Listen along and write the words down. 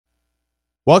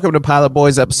Welcome to Pilot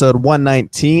Boys episode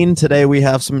 119. Today we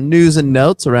have some news and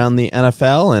notes around the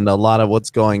NFL and a lot of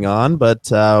what's going on. But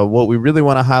what we really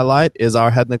want to highlight is our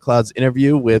Head in the Clouds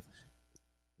interview with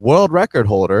world record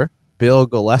holder Bill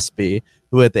Gillespie,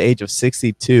 who at the age of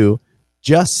 62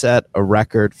 just set a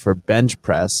record for bench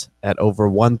press at over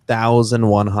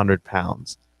 1,100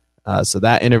 pounds. So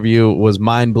that interview was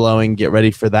mind-blowing. Get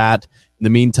ready for that. In the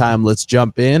meantime, let's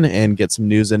jump in and get some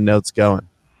news and notes going.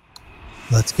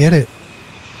 Let's get it.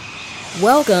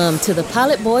 Welcome to the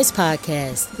Pilot Boys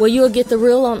Podcast, where you'll get the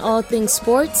real on all things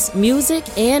sports, music,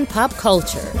 and pop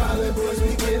culture.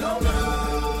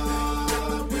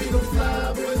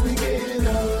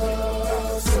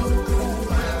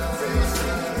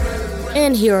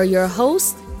 And here are your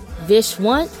hosts,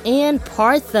 Vishwant and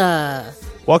Partha.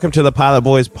 Welcome to the Pilot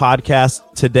Boys Podcast.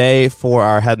 Today, for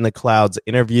our Head in the Clouds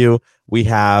interview, we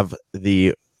have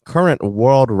the current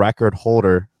world record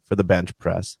holder for the bench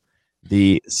press,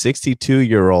 the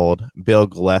 62-year-old Bill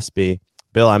Gillespie.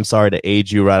 Bill, I'm sorry to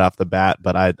age you right off the bat,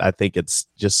 but I think it's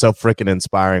just so freaking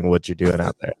inspiring what you're doing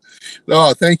out there.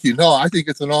 No, thank you. No, I think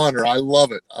it's an honor. I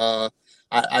love it.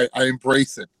 I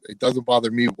embrace it. It doesn't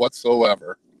bother me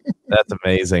whatsoever. That's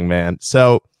amazing, man.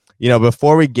 So,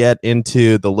 before we get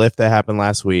into the lift that happened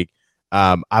last week,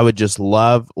 I would just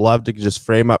love to just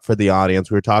frame up for the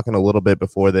audience. We were talking a little bit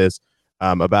before this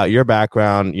about your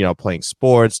background, playing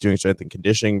sports, doing strength and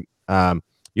conditioning.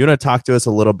 You want to talk to us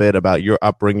a little bit about your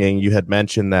upbringing? You had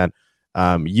mentioned that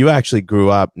you actually grew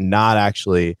up not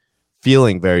actually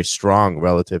feeling very strong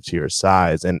relative to your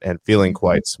size and feeling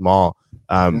quite small.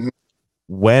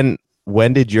 When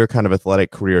did your kind of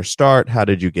athletic career start? How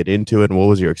did you get into it? And what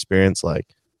was your experience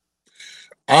like?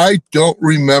 I don't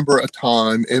remember a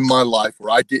time in my life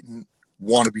where I didn't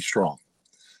want to be strong.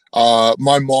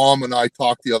 My mom and I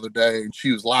talked the other day, and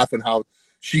she was laughing how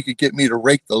she could get me to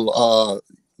rake the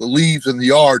leaves in the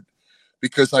yard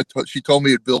because she told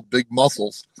me it'd build big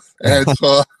muscles. And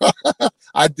so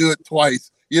I'd do it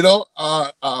twice.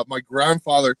 My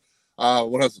grandfather,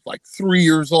 when I was like 3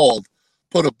 years old,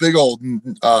 put a big old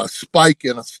spike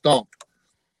in a stump,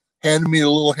 handed me a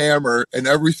little hammer, and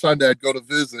every Sunday I'd go to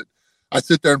visit. I'd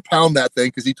sit there and pound that thing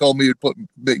because he told me it'd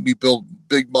make me build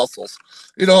big muscles.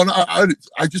 And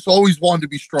I just always wanted to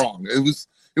be strong. It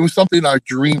was something I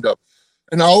dreamed of.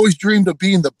 And I always dreamed of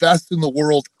being the best in the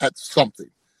world at something.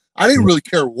 I didn't really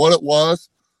care what it was.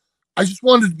 I just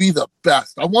wanted to be the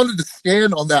best. I wanted to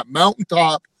stand on that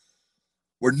mountaintop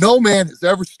where no man has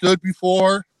ever stood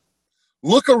before,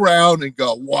 look around and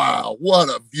go, wow, what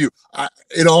a view. I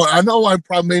know I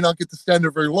probably may not get to stand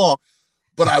there very long,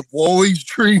 but I've always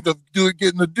dreamed of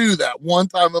getting to do that one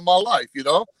time in my life,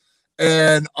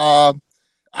 And I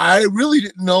really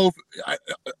didn't know I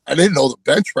didn't know the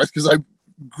bench press because I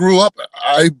grew up.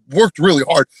 I worked really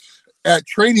hard at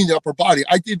training the upper body.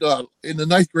 I did in the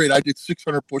ninth grade. I did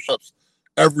 600 push-ups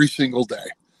every single day.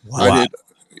 Wow.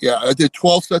 I did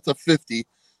 12 sets of 50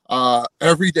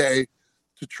 every day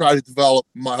to try to develop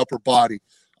my upper body.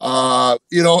 I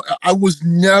was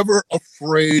never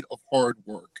afraid of hard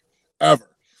work ever.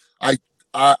 I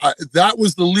that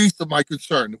was the least of my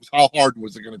concern. It was how hard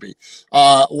was it going to be.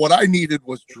 What I needed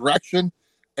was direction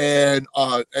and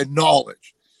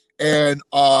knowledge. And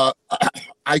I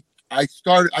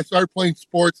started playing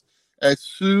sports as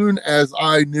soon as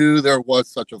I knew there was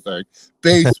such a thing.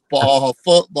 Baseball,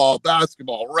 football,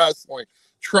 basketball, wrestling,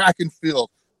 track and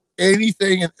field,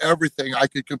 anything and everything I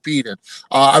could compete in.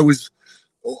 I was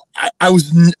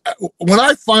when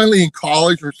I finally in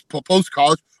college or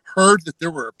post-college heard that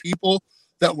there were people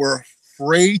that were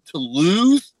afraid to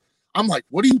lose. I'm like,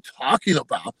 what are you talking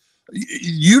about?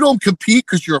 You don't compete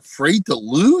because you're afraid to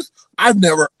lose? I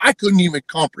couldn't even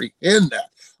comprehend that.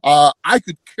 I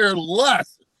could care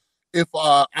less if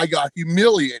I got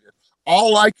humiliated.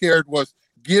 All I cared was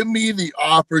give me the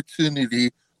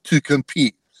opportunity to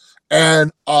compete.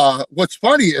 And what's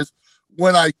funny is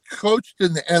when I coached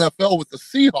in the NFL with the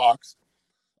Seahawks,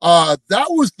 that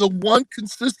was the one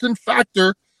consistent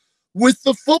factor with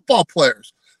the football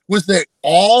players was they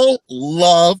all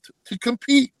loved to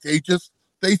compete. They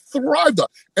thrived on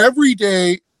every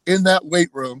day in that weight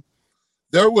room.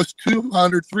 There was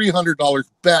 $200, $300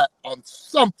 bet on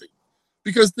something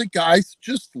because the guys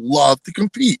just loved to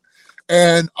compete.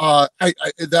 And that's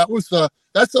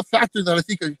a factor that I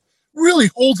think really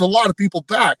holds a lot of people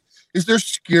back is they're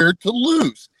scared to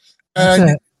lose.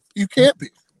 And you can't be.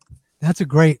 That's a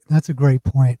great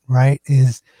point, right?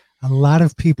 Is a lot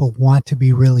of people want to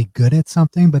be really good at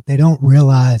something, but they don't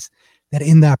realize that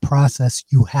in that process,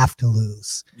 you have to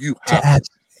lose. You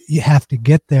have to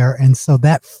get there. And so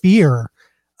that fear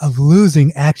of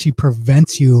losing actually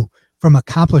prevents you from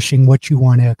accomplishing what you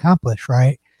want to accomplish,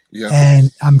 right? Yeah.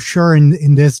 And I'm sure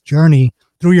in this journey,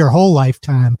 through your whole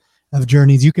lifetime of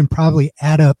journeys, you can probably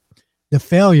add up the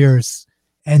failures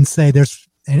and say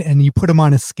and you put them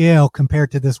on a scale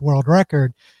compared to this world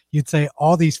record. You'd say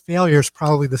all these failures,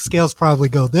 probably the scales probably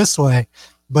go this way,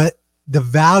 but the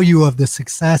value of the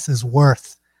success is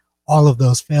worth all of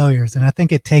those failures. And I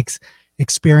think it takes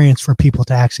experience for people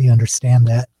to actually understand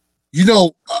that. You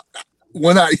know,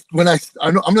 I'm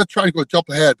not trying to jump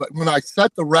ahead, but when I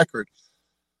set the record,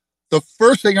 the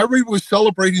first thing, everybody was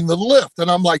celebrating the lift.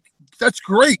 And I'm like, that's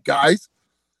great, guys.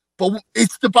 But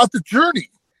it's about the journey.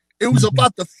 It was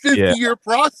about the 50-year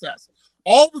process.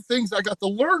 All the things I got to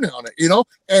learn on it, you know?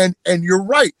 And you're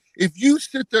right. If you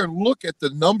sit there and look at the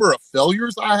number of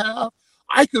failures I have,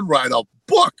 I could write a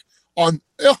book on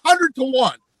 100 to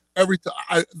 1 every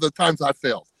time the times I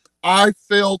failed. I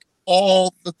failed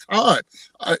all the time.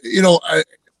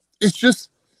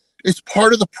 It's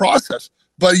part of the process.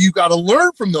 But you got to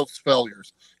learn from those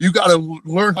failures. You got to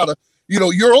learn how to,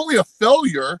 you're only a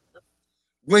failure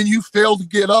when you fail to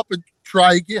get up and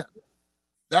try again.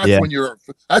 That's when you're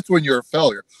a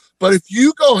failure. But if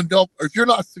you go and if you're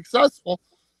not successful,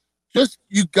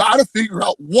 you got to figure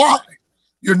out why.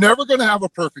 You're never going to have a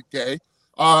perfect day.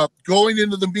 Going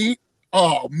into the meet,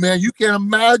 oh man, you can't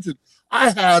imagine. I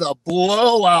had a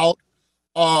blowout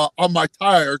on my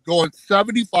tire going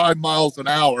 75 miles an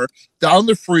hour down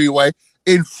the freeway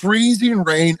in freezing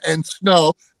rain and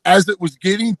snow as it was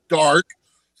getting dark.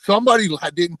 Somebody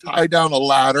didn't tie down a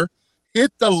ladder,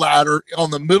 hit the ladder on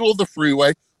the middle of the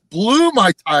freeway, blew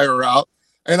my tire out,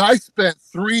 and I spent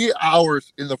 3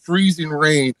 hours in the freezing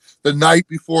rain the night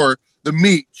before the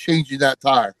meet changing that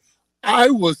tire. I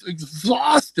was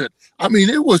exhausted. I mean,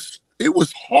 it was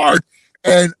hard.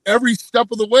 And every step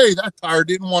of the way, that tire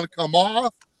didn't want to come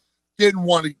off. It didn't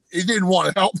want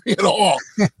to help me at all.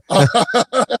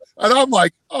 And I'm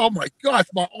like, oh my gosh,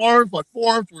 my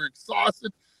forearms were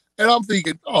exhausted. And I'm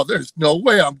thinking, oh, there's no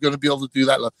way I'm going to be able to do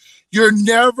that. You're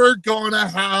never going to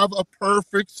have a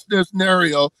perfect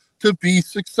scenario to be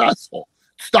successful.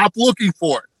 Stop looking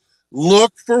for it.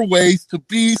 Look for ways to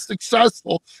be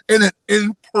successful in an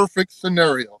imperfect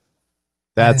scenario.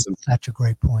 That's such a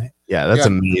great point. Yeah, that's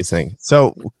amazing.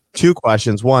 So 2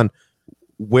 questions. One,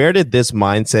 where did this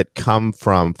mindset come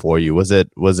from for you? Was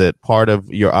it part of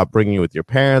your upbringing with your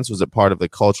parents? Was it part of the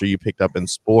culture you picked up in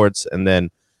sports? And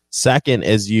then second,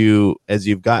 as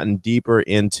you've gotten deeper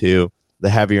into the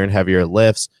heavier and heavier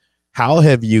lifts, how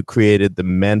have you created the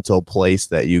mental place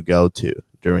that you go to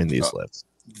during these lifts?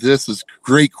 This is a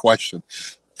great question.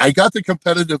 I got the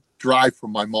competitive drive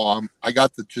from my mom. I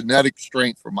got the genetic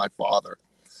strength from my father.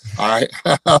 All right.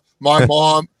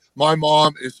 My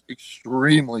mom is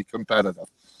extremely competitive.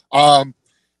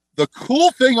 The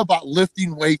cool thing about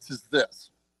lifting weights is this.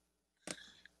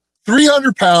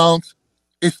 300 pounds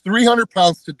is 300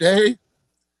 pounds today.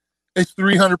 It's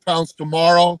 300 pounds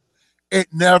tomorrow. It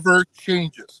never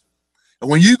changes. And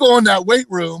when you go in that weight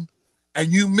room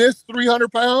and you miss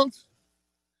 300 pounds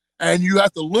and you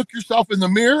have to look yourself in the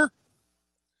mirror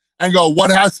and go,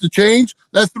 what has to change?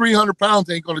 That 300 pounds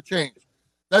ain't going to change.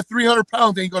 That 300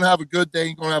 pounds ain't going to have a good day,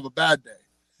 ain't going to have a bad day.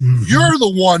 Mm-hmm. You're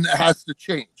the one that has to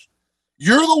change.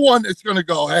 You're the one that's going to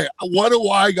go, hey, what do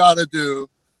I got to do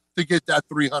to get that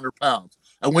 300 pounds?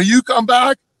 And when you come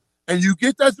back and you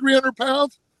get that 300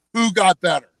 pounds, who got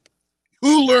better?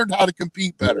 Who learned how to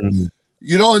compete better? Mm-hmm.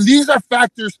 And these are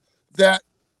factors that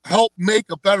help make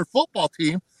a better football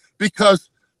team, because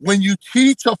when you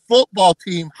teach a football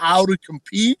team how to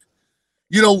compete,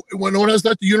 when I was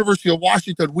at the University of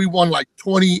Washington, we won like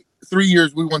 23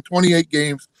 years. We won 28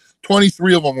 games.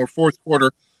 23 of them were fourth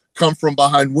quarter come from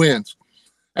behind wins.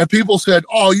 And people said,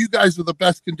 oh, you guys are the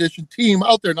best conditioned team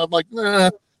out there. And I'm like,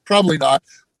 nah, probably not.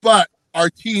 But our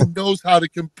team knows how to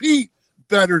compete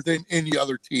better than any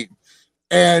other team.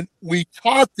 And we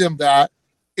taught them that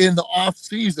in the off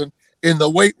season in the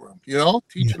weight room,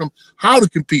 teaching them how to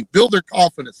compete, build their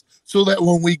confidence, so that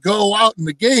when we go out in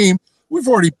the game, we've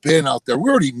already been out there. We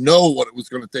already know what it was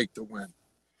going to take to win.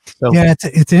 So, yeah,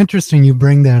 it's interesting you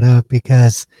bring that up,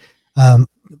 because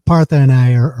Partha and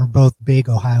I are both big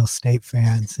Ohio State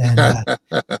fans, and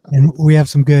and we have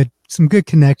some good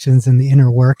connections in the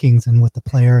inner workings and with the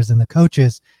players and the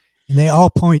coaches, and they all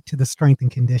point to the strength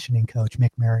and conditioning coach, Mick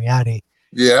Mariotti.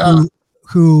 Yeah.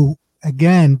 Who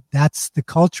again, that's the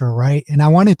culture, right? And I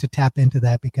wanted to tap into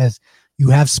that because you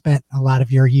have spent a lot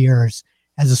of your years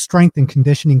as a strength and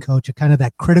conditioning coach at kind of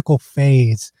that critical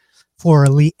phase for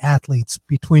elite athletes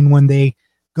between when they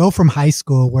go from high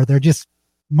school, where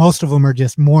most of them are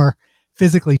just more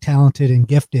physically talented and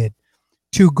gifted,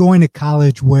 to going to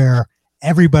college where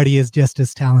everybody is just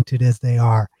as talented as they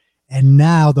are. And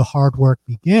now the hard work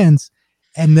begins.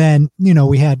 And then,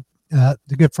 we had the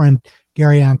good friend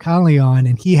Gary Conley on,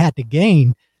 and he had to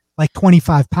gain like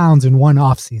 25 pounds in one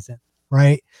off season,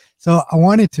 right? So I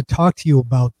wanted to talk to you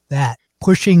about that,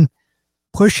 pushing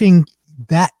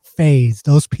that phase,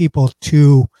 those people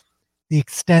to the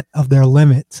extent of their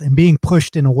limits and being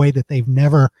pushed in a way that they've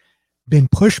never been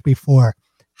pushed before.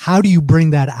 How do you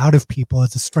bring that out of people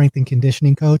as a strength and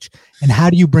conditioning coach? And how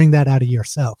do you bring that out of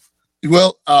yourself?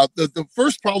 Well, the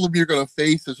first problem you're going to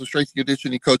face as a strength and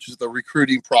conditioning coach is the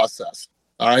recruiting process.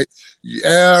 All right.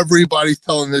 Everybody's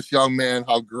telling this young man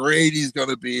how great he's going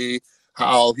to be,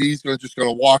 how he's just going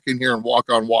to walk in here and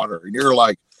walk on water. And you're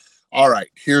like, all right,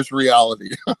 here's reality.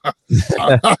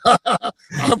 I'm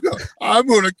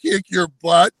going to kick your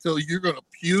butt till you're going to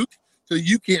puke, till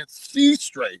you can't see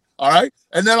straight. All right.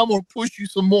 And then I'm going to push you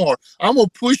some more. I'm going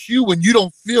to push you when you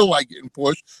don't feel like getting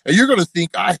pushed. And you're going to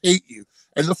think I hate you.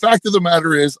 And the fact of the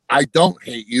matter is, I don't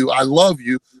hate you. I love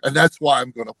you. And that's why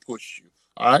I'm going to push you.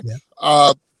 All right.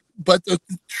 Yeah. But the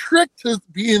trick to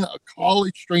being a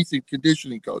college strength and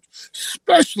conditioning coach,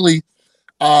 especially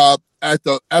at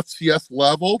the FCS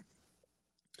level,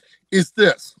 is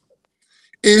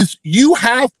you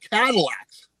have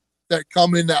Cadillacs that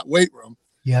come in that weight room.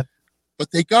 Yep.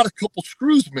 But they got a couple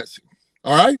screws missing.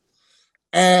 All right.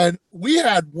 And we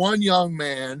had one young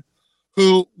man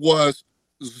who was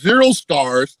 0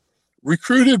 stars,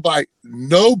 recruited by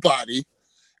nobody.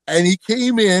 And he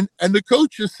came in and the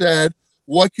coaches said,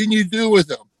 what can you do with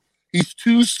him? He's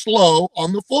too slow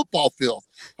on the football field.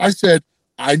 I said,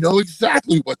 I know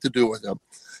exactly what to do with him.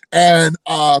 And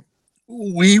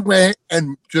we went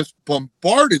and just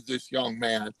bombarded this young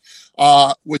man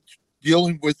with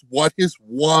dealing with what his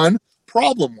one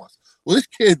problem was. Well, this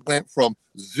kid went from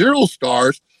 0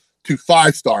 stars to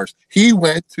 5 stars. He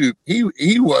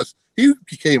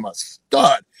became a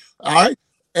stud. All right.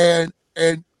 And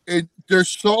there's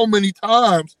so many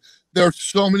times, there's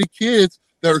so many kids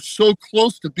that are so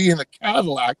close to being a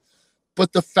Cadillac.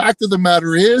 But the fact of the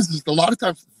matter is a lot of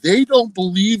times they don't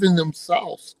believe in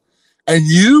themselves. And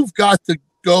you've got to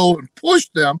go and push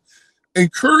them,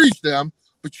 encourage them,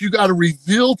 but you got to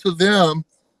reveal to them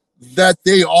that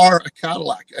they are a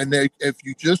Cadillac. And if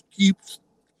you just keep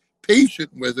patient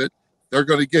with it, they're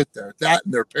going to get there. That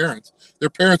and their parents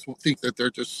will think that they're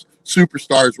just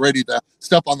superstars ready to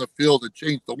step on the field and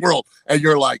change the world. And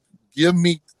you're like, give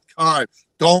me time.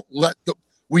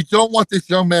 We don't want this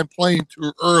young man playing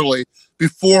too early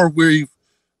before we've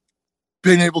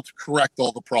been able to correct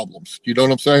all the problems. You know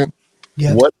what I'm saying?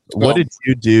 Yeah. What did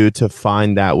you do to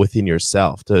find that within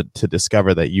yourself, to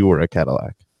discover that you were a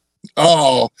Cadillac?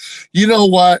 Oh, you know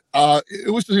what?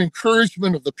 It was the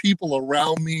encouragement of the people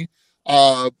around me.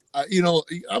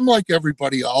 I'm like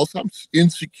everybody else. I'm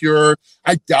insecure.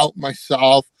 I doubt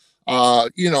myself. I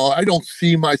don't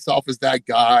see myself as that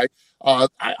guy.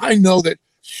 I know that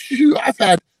I've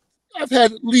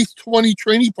had at least 20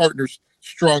 training partners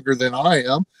stronger than I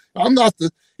am. I'm not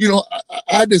I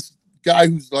had this guy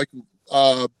who's like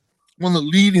one of the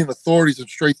leading authorities in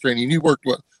strength training. He worked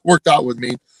out with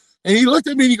me, and he looked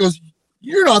at me and he goes,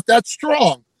 "You're not that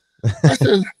strong." I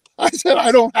said,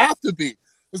 I don't have to be.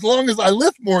 As long as I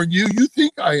lift more than you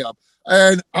think I am.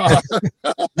 And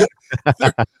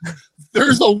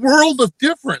there's a world of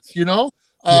difference,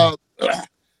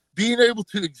 being able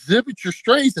to exhibit your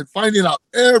strength and finding out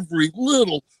every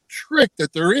little trick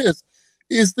that there is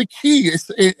the key.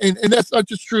 And that's not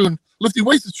just true in lifting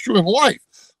weights, it's true in life.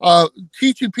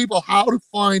 Teaching people how to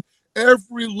find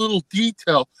every little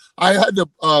detail. I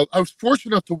was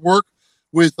fortunate enough to work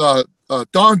with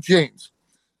Don James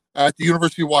at the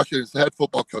University of Washington as the head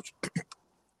football coach.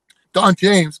 Don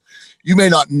James, you may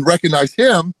not recognize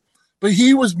him, but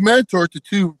he was mentor to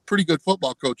 2 pretty good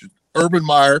football coaches, Urban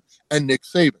Meyer and Nick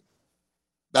Saban.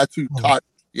 That's who taught.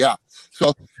 Yeah.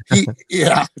 So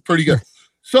pretty good.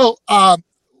 So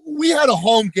we had a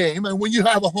home game, and when you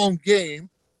have a home game,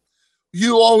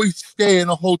 you always stay in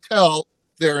a hotel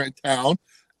there in town,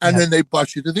 and then they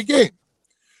bus you to the game.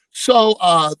 So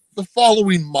the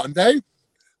following Monday,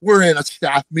 we're in a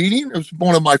staff meeting. It was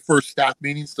one of my first staff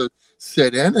meetings to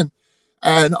sit in,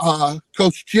 and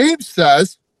Coach James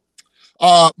says,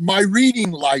 my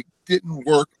reading light didn't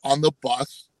work on the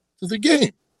bus to the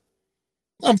game.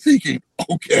 I'm thinking,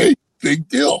 okay, big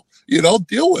deal,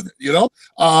 deal with it,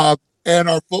 and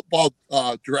our football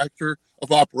director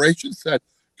of operations said,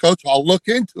 Coach, I'll look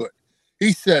into it.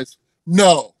 He says,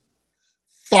 no,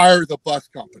 fire the bus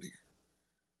company.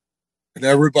 And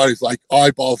everybody's like,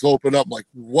 eyeballs open up. I'm like,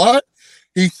 what?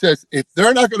 He says, if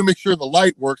they're not going to make sure the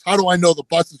light works, how do I know the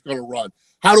bus is going to run?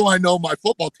 How do I know my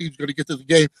football team's going to get to the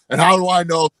game? And how do I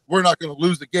know we're not going to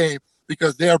lose the game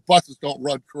because their buses don't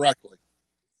run correctly?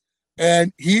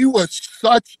 And he was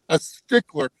such a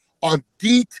stickler on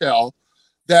detail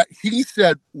that he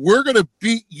said, we're going to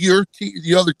beat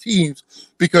the other teams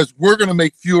because we're going to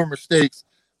make fewer mistakes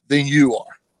than you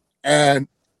are. And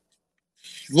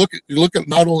look at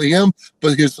not only him,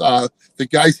 but his the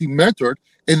guys he mentored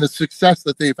and the success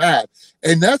that they've had.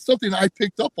 And that's something I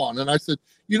picked up on. And I said,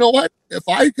 you know what? If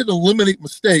I can eliminate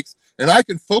mistakes and I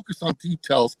can focus on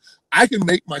details, I can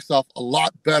make myself a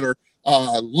lot better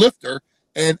lifter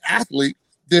and athlete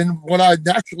than what I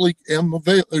naturally am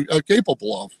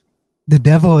capable of. The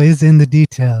devil is in the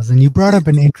details. And you brought up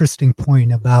an interesting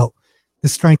point about the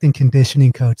strength and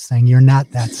conditioning coach saying you're not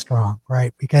that strong,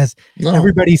 right? Because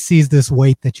everybody sees this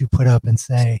weight that you put up and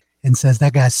says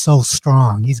that guy's so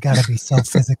strong. He's got to be so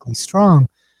physically strong.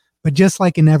 But just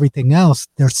like in everything else,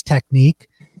 there's technique.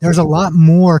 There's a lot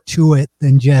more to it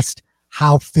than just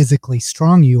how physically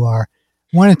strong you are.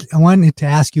 I wanted to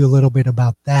ask you a little bit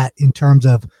about that in terms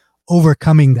of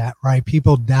overcoming that, right?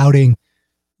 People doubting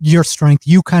your strength,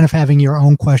 you kind of having your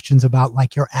own questions about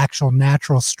like your actual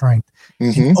natural strength,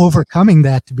 and overcoming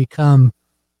that to become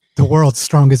the world's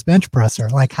strongest bench presser.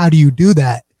 Like, how do you do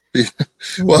that?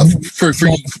 Well,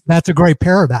 that's a great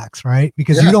paradox, right?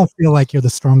 Because you don't feel like you're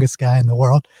the strongest guy in the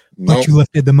world, but you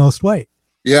lifted the most weight.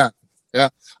 Yeah.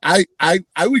 I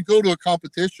would go to a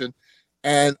competition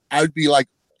and I'd be like,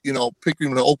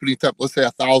 picking an opening temp, let's say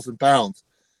 1,000 pounds.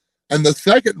 And the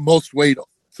second most weight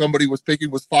somebody was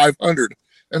picking was 500.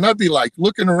 And I'd be like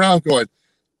looking around going,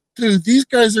 dude, these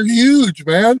guys are huge,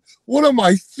 man. What am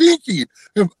I thinking?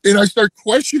 And I start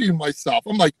questioning myself.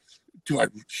 I'm like,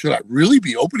 should I really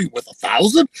be opening with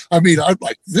 1,000? I mean, I'm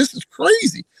like, this is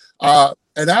crazy.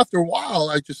 And after a while,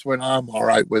 I just went, I'm all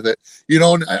right with it.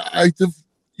 And I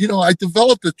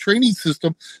developed a training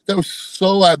system that was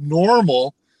so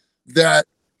abnormal that,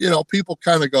 people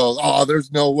kind of go, oh,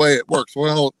 there's no way it works.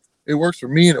 Well, it works for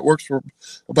me and it works for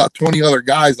about 20 other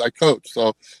guys I coach.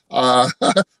 So I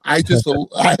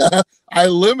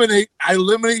eliminate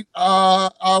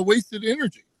wasted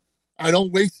energy. I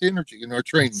don't waste energy in our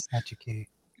training. That's such a key.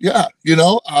 Yeah.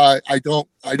 I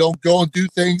don't go and do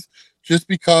things just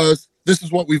because this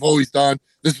is what we've always done.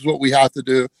 This is what we have to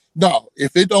do. No,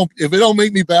 if it don't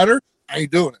make me better, I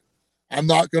ain't doing it. I'm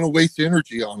not going to waste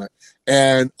energy on it.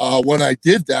 And when I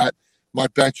did that, my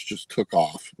bench just took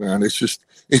off, man.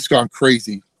 It's gone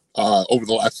crazy over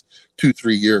the last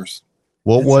 2-3 years.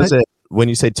 What was it when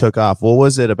you say took off? What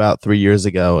was it about 3 years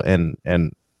ago? And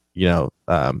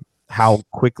how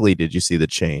quickly did you see the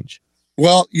change?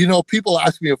 Well, people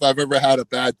ask me if I've ever had a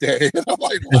bad day, and I'm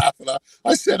like laughing.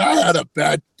 I said I had a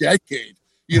bad decade.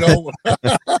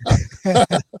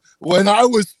 When I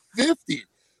was 50,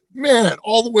 man,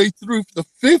 all the way through the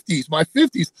 50s, my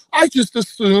 50s, I just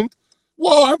assumed,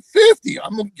 well, I'm 50.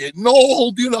 I'm getting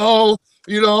old,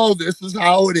 this is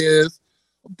how it is.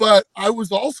 But I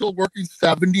was also working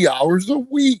 70 hours a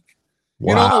week.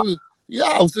 Wow.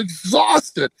 I was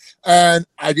exhausted. And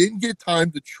I didn't get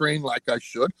time to train like I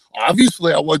should.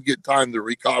 Obviously, I wasn't getting time to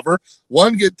recover.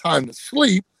 Wasn't getting time to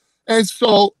sleep. And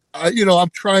so, I'm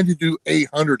trying to do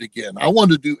 800 again. I want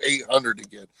to do 800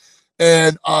 again.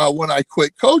 And when I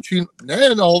quit coaching,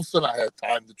 then all of a sudden I had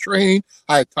time to train.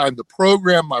 I had time to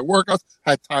program my workouts.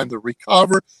 I had time to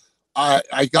recover.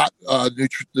 I got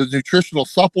the nutritional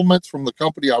supplements from the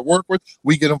company I work with.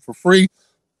 We get them for free.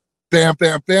 Bam,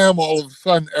 bam, bam. All of a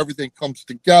sudden, everything comes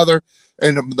together,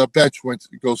 and the bench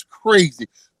goes crazy.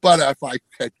 But if I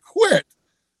had quit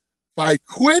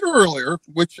earlier,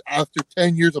 which after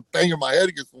 10 years of banging my head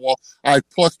against the wall,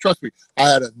 trust me, I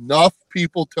had enough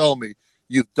people tell me,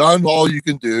 you've done all you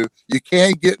can do. You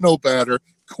can't get no better.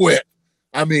 Quit.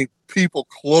 I mean, people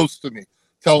close to me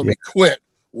telling me, quit.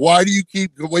 Why do you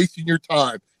keep wasting your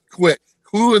time? Quit.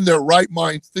 Who in their right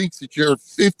mind thinks that you're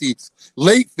 50s,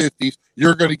 late 50s,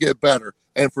 you're going to get better?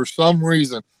 And for some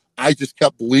reason, I just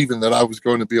kept believing that I was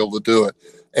going to be able to do it.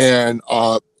 And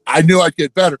I knew I'd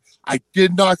get better. I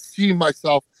did not see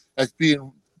myself as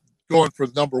going for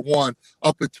number one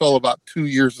up until about 2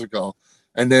 years ago.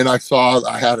 And then I saw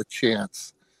I had a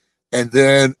chance. And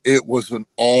then it was an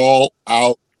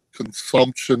all-out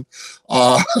consumption.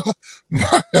 My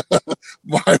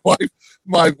wife,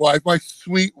 my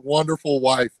sweet, wonderful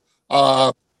wife,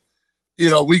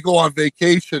 we go on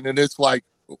vacation and it's like,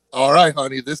 all right,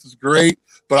 honey, this is great,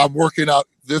 but I'm working out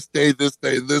this day, this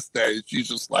day, and this day. And she's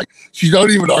just like, she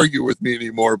don't even argue with me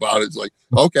anymore about it. It's like,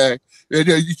 okay. And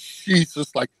she's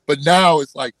just like, but now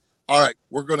it's like, all right,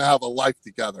 we're going to have a life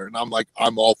together. And I'm like,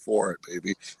 I'm all for it,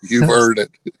 baby. You've earned it.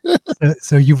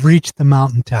 So you've reached the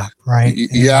mountaintop, right?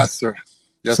 Yes, sir.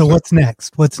 Yes, so sir. what's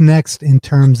next? What's next in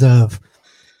terms of,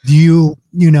 do you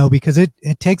know, because it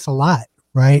takes a lot,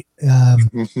 right?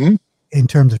 Mm-hmm. In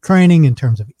terms of training, in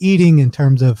terms of eating, in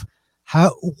terms of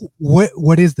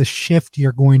what is the shift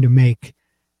you're going to make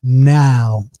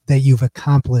now that you've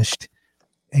accomplished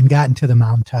and gotten to the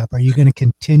mountaintop? Are you going to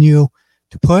continue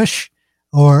to push,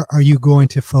 or are you going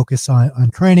to focus on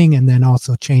training and then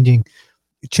also changing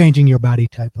your body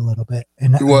type a little bit?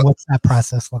 And what's that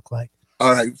process look like?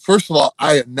 All right. First of all,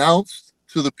 I announced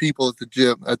to the people at the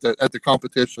gym at the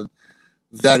competition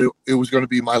that it was going to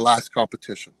be my last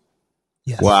competition.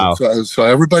 Yes. Wow. So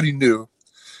everybody knew.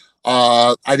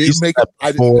 I didn't make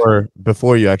it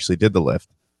before you actually did the lift.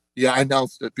 Yeah, I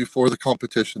announced it before the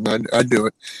competition. I knew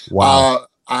it. Wow.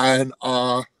 And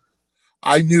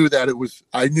I knew it was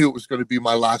going to be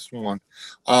my last one.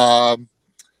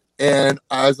 And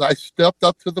as I stepped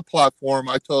up to the platform,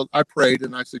 I prayed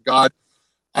and I said, God,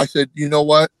 I said, you know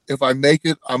what? If I make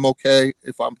it, I'm okay.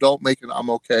 If I don't make it, I'm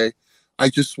okay. I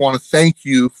just want to thank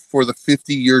you for the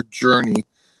 50-year journey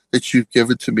that you've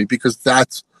given to me, because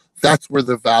that's where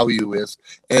the value is.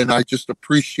 And I just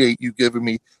appreciate you giving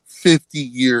me 50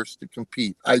 years to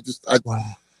compete. Wow.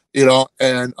 You know,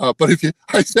 and, but if you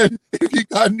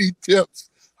got any tips,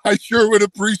 I sure would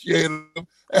appreciate them.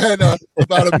 And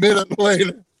about a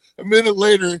minute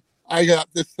later, I got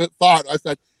this thought. I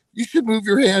said, you should move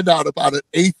your hand out about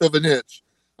 1/8 of an inch.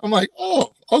 I'm like,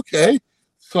 oh, okay.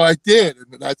 So I did.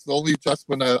 And that's the only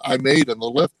adjustment I made in the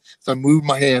lift. So I moved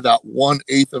my hand out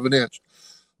 1/8 of an inch.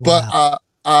 Wow.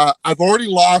 But I've already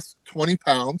lost 20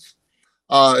 pounds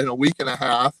in a week and a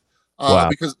half Wow.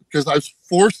 because I was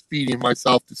force feeding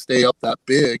myself to stay up that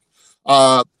big.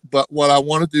 But what I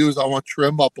want to do is I want to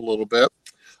trim up a little bit.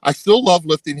 I still love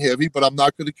lifting heavy, but I'm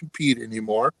not going to compete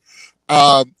anymore.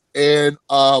 But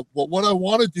what I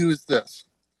want to do is this: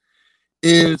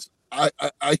 I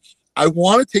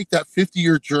want to take that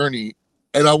 50-year journey,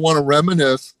 and I want to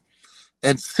reminisce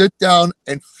and sit down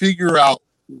and figure out,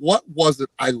 what was it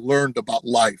I learned about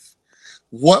life?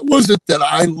 What was it that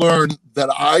I learned that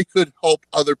I could help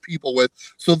other people with,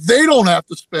 so they don't have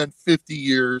to spend 50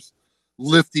 years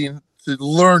lifting to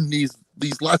learn these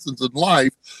lessons in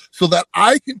life, so that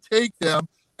I can take them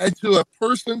into a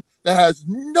person that has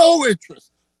no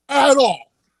interest at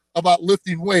all about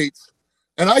lifting weights,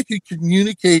 and I can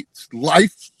communicate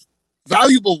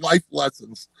valuable life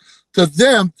lessons to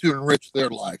them to enrich their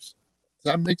lives.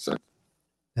 Does that make sense?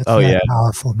 That's very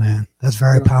powerful, man. That's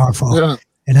very powerful. Yeah.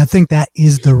 And I think that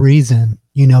is the reason,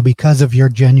 because of your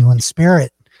genuine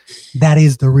spirit, that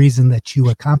is the reason that you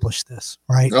accomplished this,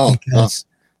 right? Because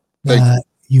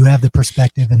you have the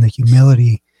perspective and the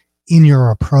humility in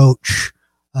your approach,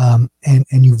 and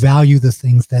you value the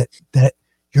things that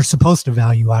you're supposed to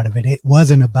value out of it. It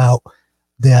wasn't about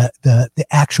the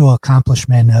actual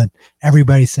accomplishment of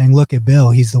everybody saying, look at Bill,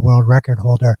 he's the world record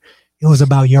holder. It was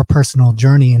about your personal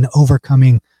journey and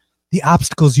overcoming the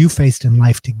obstacles you faced in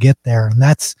life to get there. And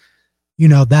that's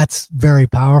very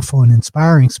powerful and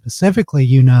inspiring. Specifically,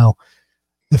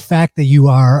 the fact that you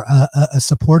are a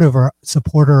supporter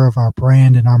of our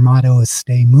brand, and our motto is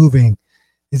stay moving.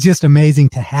 It's just amazing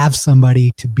to have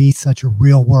somebody to be such a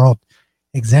real world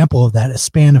example of that, a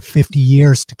span of 50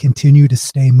 years to continue to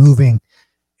stay moving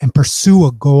and pursue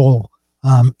a goal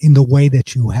in the way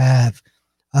that you have.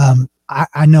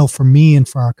 I know for me and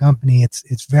for our company,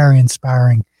 it's very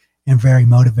inspiring and very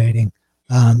motivating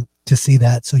to see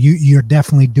that. So you're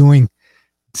definitely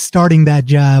starting that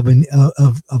job and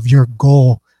of your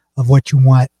goal of what you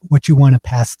want to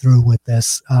pass through with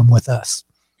this with us.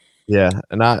 Yeah,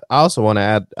 and I also want to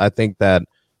add, I think that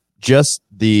just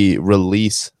the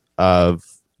release of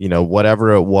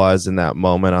whatever it was in that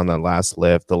moment on the last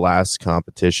lift, the last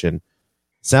competition,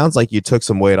 sounds like you took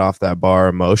some weight off that bar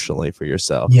emotionally for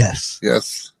yourself. Yes.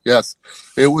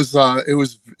 It was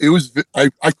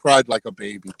I cried like a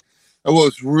baby. And what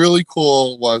was really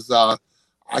cool was I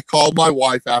called my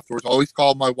wife afterwards. I always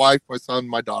called my wife, my son,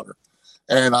 my daughter.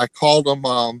 And I called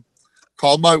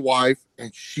my wife,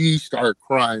 and she started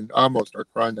crying. I almost start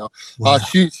crying now. Wow.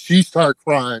 She started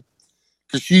crying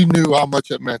because she knew how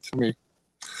much it meant to me.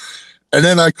 And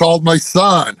then I called my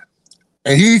son,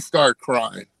 and he started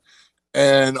crying.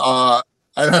 And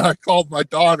then I called my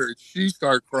daughter, and she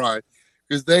started crying,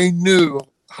 because they knew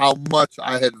how much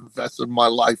I had invested my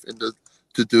life into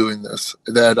doing this.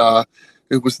 That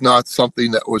it was not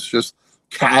something that was just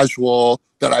casual,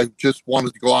 that I just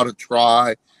wanted to go out and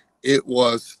try. It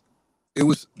was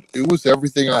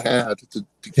everything I had to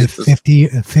get this.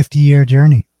 50-year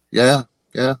journey. Yeah.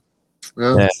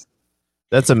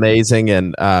 That's amazing.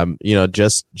 And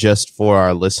just for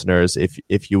our listeners,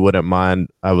 if you wouldn't mind,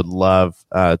 I would love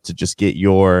to just get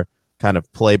your kind of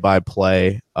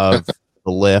play-by-play of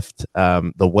the lift,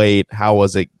 the weight. How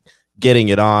was it getting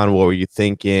it on? What were you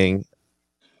thinking?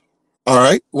 All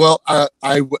right. Well, I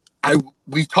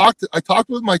talked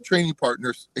with my training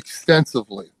partners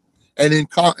extensively, and in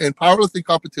powerlifting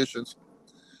competitions,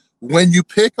 when you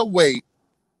pick a weight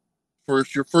for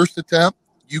your first attempt,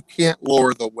 you can't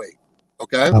lower the weight.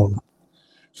 Okay. Oh.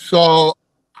 So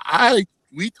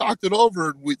we talked it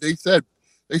over, and they said,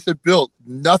 Bill,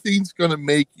 nothing's going to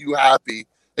make you happy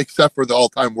except for the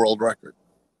all-time world record.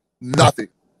 Nothing.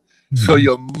 Mm-hmm. So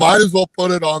you might as well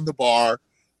put it on the bar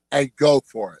and go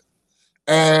for it.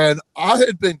 And I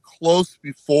had been close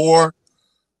before,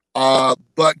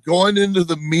 but going into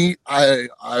the meet, I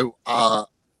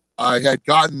had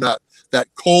gotten that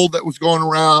cold that was going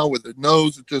around with the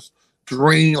nose just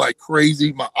draining like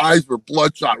crazy. My eyes were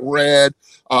bloodshot red.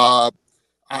 I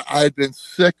had been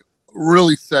sick,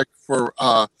 really sick for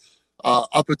up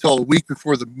until a week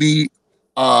before the meet.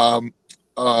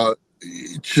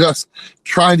 Just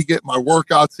trying to get my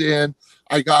workouts in.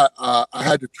 I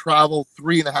had to travel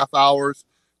 3.5 hours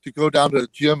to go down to a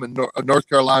gym in North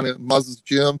Carolina, Muzz's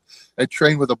gym, and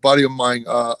train with a buddy of mine.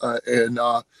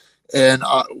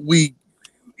 We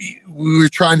were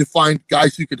trying to find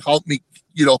guys who could help me,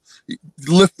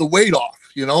 lift the weight off,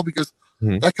 because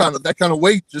that kind of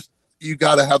weight, just, you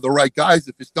got to have the right guys.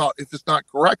 If it's not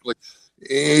correctly,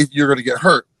 you're going to get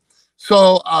hurt.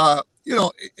 So, I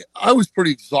was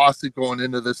pretty exhausted going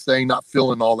into this thing, not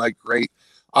feeling all that great.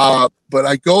 But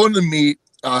I go in the meet,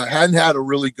 hadn't had a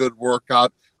really good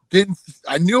workout.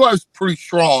 I knew I was pretty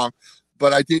strong,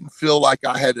 but I didn't feel like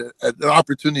I had an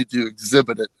opportunity to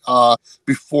exhibit it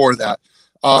before that.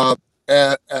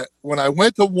 When I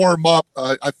went to warm up,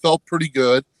 I felt pretty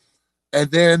good. And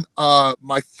then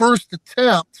my first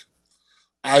attempt,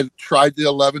 I tried the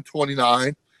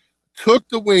 11:29, took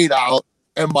the weight out,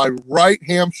 and my right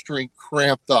hamstring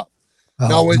cramped up.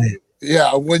 Now,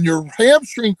 when your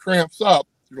hamstring cramps up,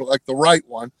 like the right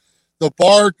one, the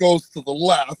bar goes to the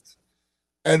left,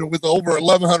 and with over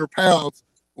 1,100 pounds,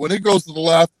 when it goes to the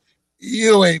left,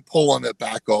 you ain't pulling it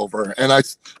back over. And I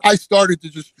started to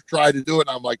just try to do it,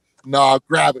 and I'm like, nah,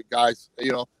 grab it, guys.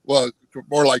 Well,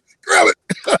 more like, grab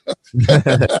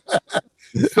it.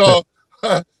 So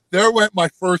there went my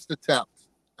first attempt.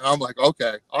 And I'm like,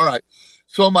 okay, all right.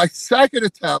 So my second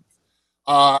attempt,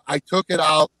 I took it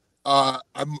out.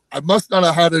 I must not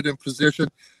have had it in position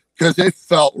because it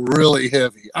felt really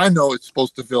heavy. I know it's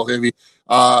supposed to feel heavy,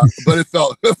 but it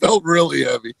felt really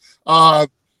heavy.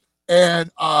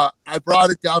 And I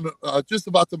brought it down just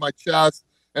about to my chest,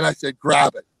 and I said,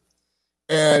 grab it.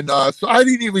 And so I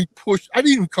didn't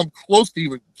even come close to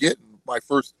even getting my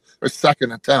first or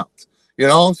second attempt,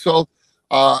 So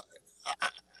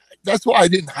that's why I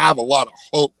didn't have a lot of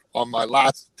hope on my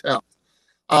last attempt.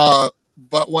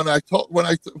 But when I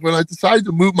decided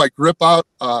to move my grip out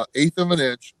 1/8 of an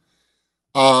inch,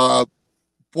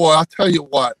 boy, I'll tell you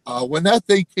what, when that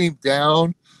thing came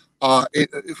down,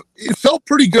 it felt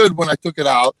pretty good when I took it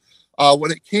out.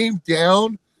 When it came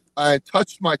down, I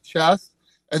touched my chest,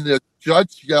 and the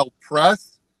judge yelled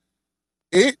press.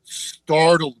 It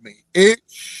startled me. It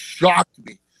shocked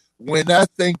me when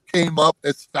that thing came up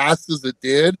as fast as it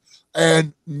did.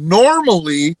 And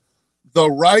normally, the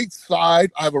right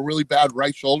side, I have a really bad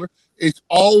right shoulder, it's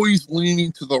always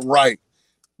leaning to the right.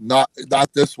 Not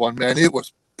this one, man. It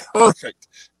was perfect.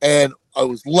 And I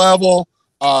was level,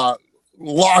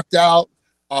 locked out.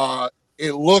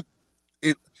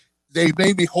 They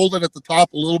made me hold it at the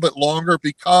top a little bit longer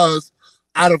because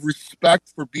out of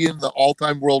respect for being the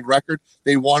all-time world record,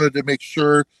 they wanted to make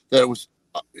sure that it was,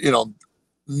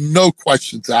 no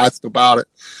questions asked about it.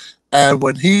 And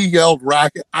when he yelled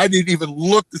racket, I didn't even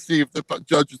look to see if the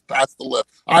judges passed the lift.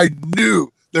 I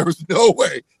knew there was no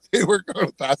way they were going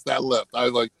to pass that lift. I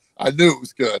knew it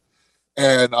was good.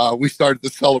 And we started the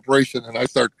celebration, and I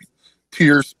started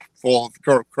tears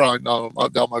crying down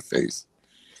my face.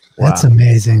 Wow. That's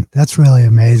amazing. That's really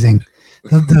amazing.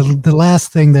 The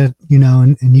last thing that,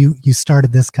 and you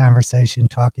started this conversation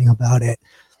talking about it.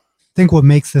 I think what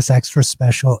makes this extra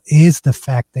special is the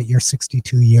fact that you're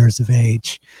 62 years of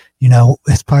age.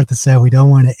 As part of the set, we don't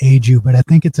want to age you, but I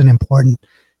think it's an important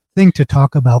thing to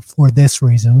talk about for this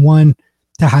reason. One,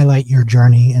 to highlight your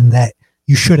journey and that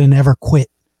you should have never quit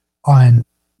on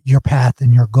your path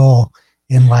and your goal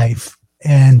in life.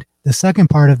 And the second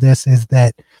part of this is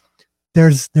that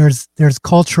there's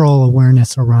cultural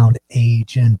awareness around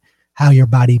age and how your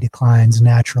body declines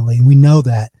naturally. We know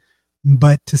that.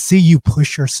 But to see you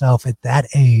push yourself at that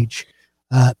age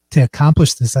to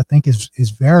accomplish this, I think is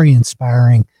very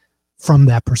inspiring from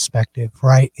that perspective,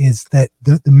 right? Is that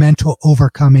the mental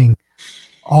overcoming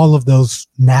all of those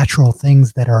natural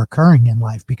things that are occurring in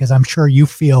life, because I'm sure you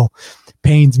feel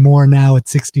pains more now at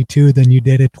 62 than you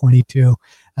did at 22.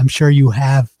 I'm sure you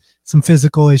have some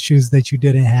physical issues that you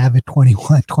didn't have at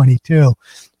 21, 22,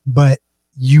 but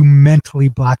you mentally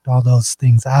blocked all those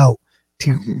things out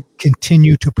to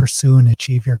continue to pursue and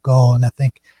achieve your goal. And I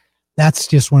think that's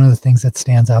just one of the things that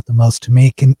stands out the most to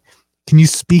me. Can you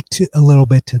speak to a little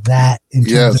bit to that in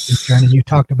terms of this journey? You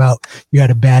talked about you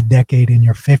had a bad decade in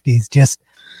your 50s, just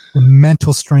the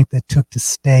mental strength it took to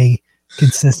stay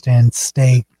consistent,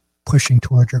 stay pushing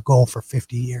towards your goal for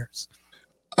 50 years.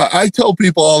 I tell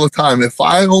people all the time, if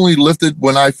I only lifted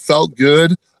when I felt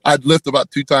good, I'd lift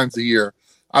about 2 times a year.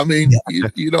 I mean,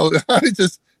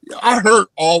 I hurt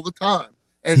all the time.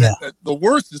 And the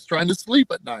worst is trying to sleep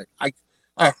at night. I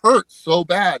hurt so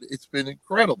bad. It's been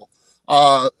incredible.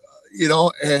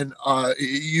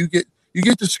 You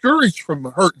get discouraged from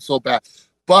hurting so bad,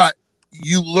 but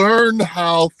you learn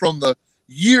how from the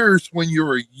years when you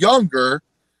were younger,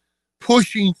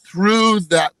 pushing through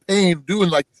that pain, doing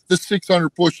like the 600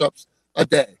 push-ups a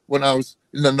day when I was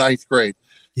in the 9th grade.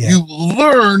 You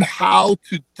learn how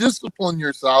to discipline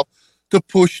yourself to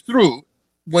push through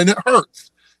when it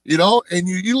hurts, and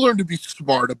you learn to be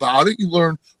smart about it. You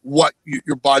learn what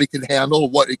your body can handle,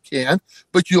 what it can,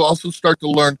 but you also start to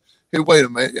learn, hey, wait a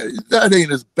minute, that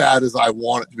ain't as bad as I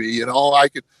want it to be.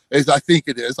 As I think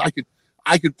it is,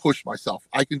 I could push myself.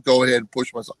 I can go ahead and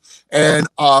push myself. And,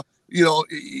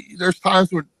 there's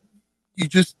times when you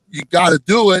got to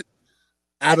do it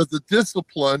out of the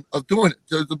discipline of doing it.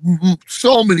 There's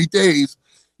so many days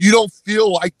you don't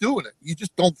feel like doing it. You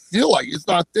just don't feel like it's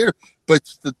not there. But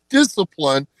it's the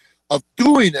discipline of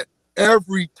doing it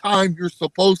every time you're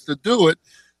supposed to do it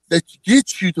that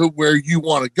gets you to where you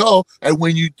want to go. And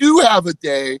when you do have a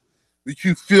day that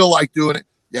you feel like doing it,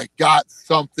 you got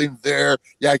something there.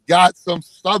 You got some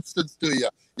substance to you.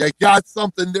 You got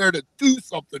something there to do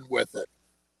something with it.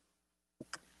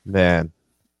 Man,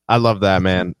 I love that,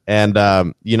 man. And,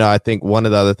 I think one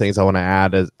of the other things I want to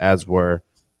add is as we're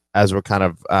kind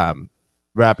of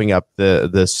wrapping up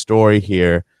the story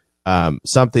here,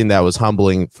 something that was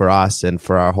humbling for us and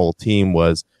for our whole team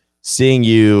was seeing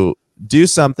you do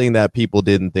something that people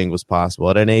didn't think was possible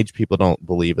at an age people don't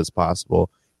believe is possible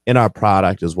in our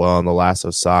product as well, in the Lasso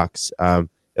socks. It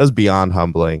was beyond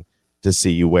humbling to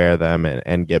see you wear them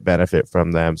and get benefit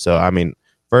from them. So, I mean,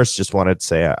 first, just wanted to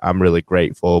say I'm really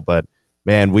grateful, but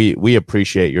man, we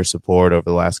appreciate your support over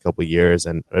the last couple of years,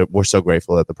 and we're so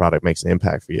grateful that the product makes an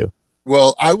impact for you.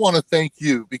 Well, I want to thank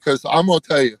you, because I'm going to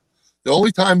tell you, the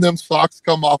only time them socks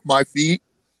come off my feet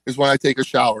is when I take a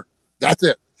shower. That's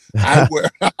it. I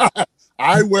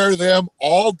wear them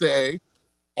all day,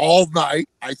 all night.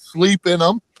 I sleep in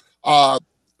them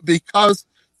because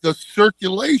the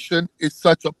circulation is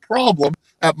such a problem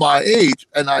at my age,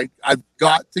 and I've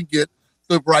got to get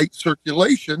the right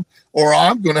circulation or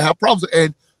I'm going to have problems.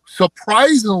 And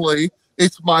surprisingly,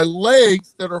 it's my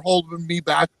legs that are holding me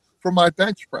back from my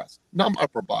bench press, not my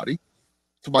upper body,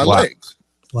 to my legs.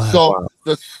 Wow. So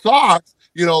the socks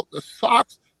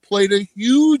played a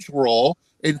huge role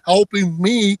in helping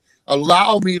me,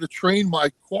 allow me to train my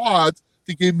quads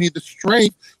to give me the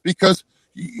strength. Because,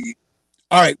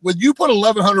 all right, when you put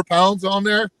 1,100 pounds on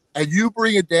there and you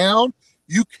bring it down,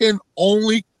 you can't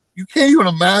even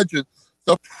imagine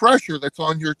the pressure that's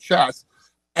on your chest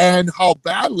and how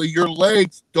badly your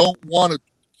legs don't want to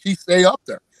stay up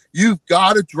there. You've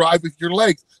got to drive with your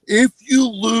legs. If you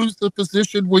lose the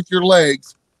position with your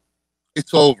legs,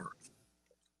 it's over.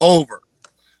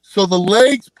 So the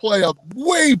legs play a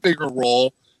way bigger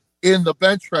role in the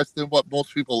bench press than what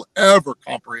most people ever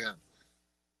comprehend.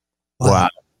 Wow.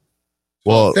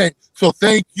 Well, so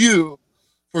thank you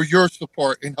for your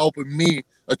support in helping me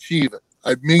achieve it.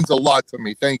 It means a lot to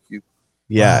me. Thank you.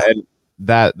 Yeah, and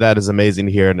that is amazing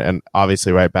to hear, and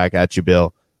obviously right back at you,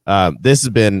 Bill. This has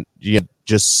been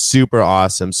just super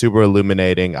awesome, super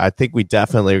illuminating. I think we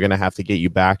definitely are going to have to get you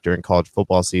back during college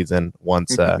football season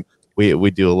once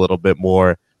we do a little bit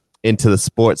more into the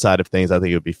sports side of things. I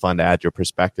think it would be fun to add your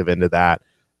perspective into that.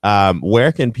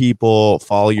 Where can people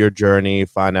follow your journey,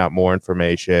 find out more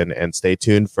information, and stay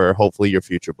tuned for hopefully your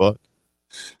future book?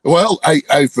 Well, I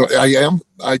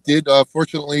did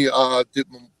fortunately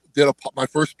did my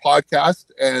first podcast,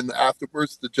 and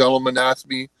afterwards the gentleman asked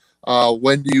me,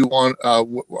 when do you want,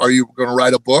 are you going to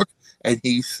write a book? And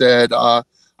he said, I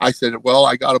said, well,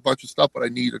 I got a bunch of stuff, but I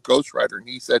need a ghostwriter. And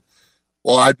he said,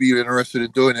 well, I'd be interested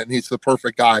in doing it. And he's the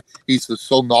perfect guy. He's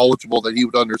so knowledgeable that he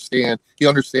would understand. He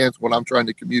understands what I'm trying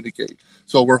to communicate.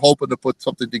 So we're hoping to put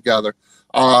something together.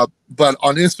 But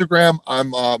on Instagram,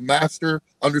 I'm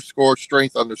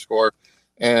master_strength_.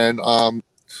 And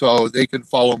So they can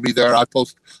follow me there. I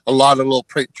post a lot of little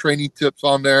training tips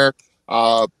on there,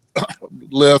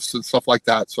 lifts and stuff like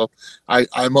that. So I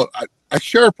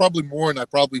share probably more than I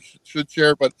probably should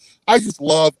share, but I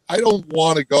don't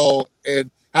want to go and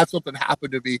have something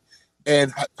happen to me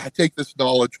and I take this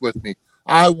knowledge with me.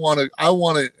 I want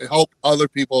to help other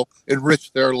people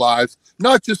enrich their lives,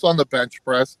 not just on the bench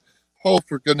press. Oh,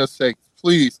 for goodness sake,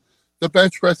 please. The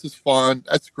bench press is fun.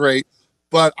 That's great.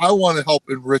 But I want to help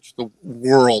enrich the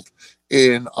world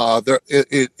in our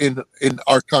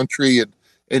country and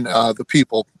in the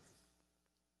people.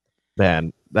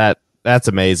 Man, that's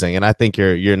amazing. And I think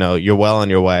you're well on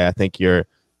your way. I think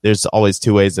there's always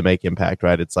two ways to make impact,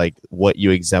 right? It's like what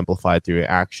you exemplify through your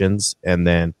actions, and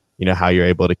then how you're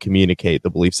able to communicate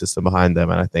the belief system behind them.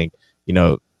 And I think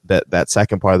that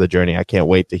second part of the journey, I can't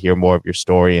wait to hear more of your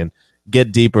story and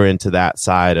get deeper into that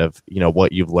side of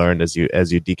what you've learned as you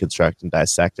deconstruct and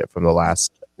dissect it from the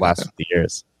last 50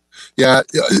 years. Yeah,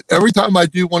 every time I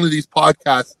do one of these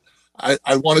podcasts, I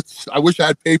wish I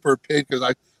had paper and pen,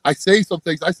 because I say some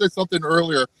things. I said something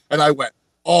earlier and I went,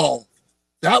 oh,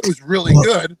 that was really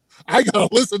good. I gotta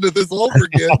listen to this over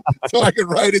again so I can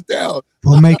write it down.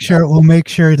 We'll make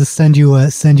sure to send you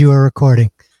a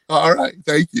recording. All right,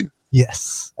 thank you.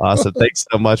 Yes. Awesome. Thanks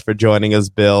so much for joining us,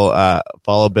 Bill.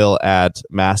 Follow Bill at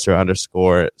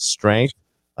master_strength_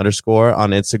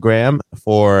 on Instagram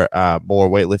for more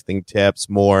weightlifting tips,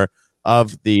 more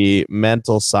of the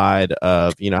mental side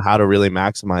of how to really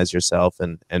maximize yourself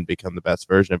and become the best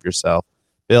version of yourself.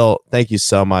 Bill, thank you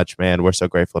so much, man. We're so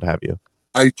grateful to have you.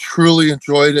 I truly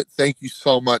enjoyed it. Thank you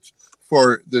so much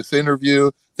for this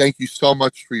interview. Thank you so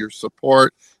much for your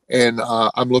support, and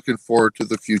I'm looking forward to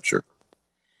the future.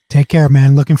 Take care,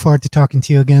 man. Looking forward to talking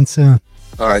to you again soon.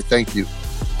 All right, thank you.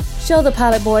 Show the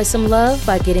Pilot Boys some love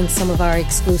by getting some of our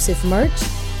exclusive merch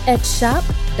at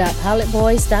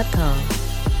shop.pilotboys.com.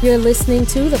 You're listening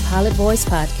to the Pilot Boys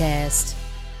Podcast.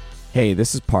 Hey,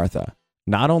 this is Partha.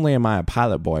 Not only am I a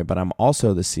pilot boy, but I'm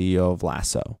also the CEO of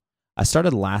Lasso. I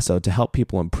started Lasso to help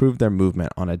people improve their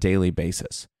movement on a daily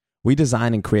basis. We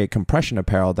design and create compression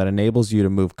apparel that enables you to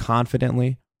move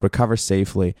confidently, recover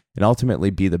safely, and ultimately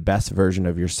be the best version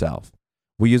of yourself.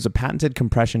 We use a patented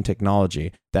compression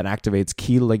technology that activates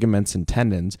key ligaments and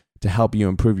tendons to help you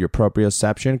improve your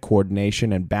proprioception,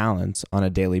 coordination, and balance on a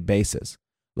daily basis.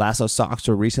 Lasso socks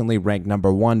were recently ranked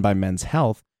 #1 by Men's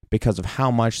Health because of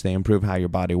how much they improve how your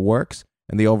body works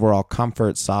and the overall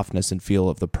comfort, softness, and feel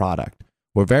of the product.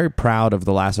 We're very proud of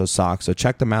the Lasso socks, so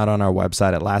check them out on our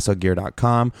website at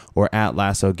lassogear.com or at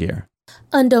lassogear.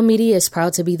 Undo Media is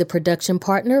proud to be the production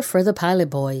partner for the Pilot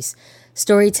Boys.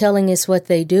 Storytelling is what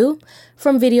they do.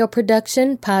 From video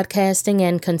production, podcasting,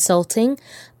 and consulting,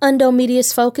 Undo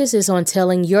Media's focus is on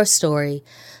telling your story.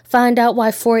 Find out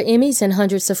why 4 Emmys and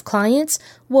hundreds of clients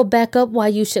will back up why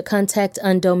you should contact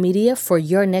Undo Media for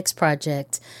your next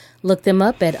project. Look them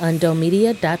up at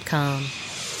undomedia.com.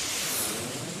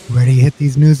 Ready to hit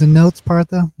these news and notes,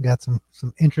 Partha? Got some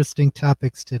interesting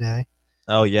topics today.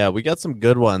 Oh, yeah, we got some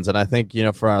good ones. And I think,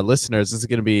 for our listeners, this is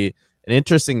going to be an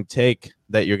interesting take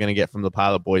that you're going to get from the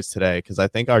Pilot Boys today, because I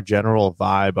think our general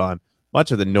vibe on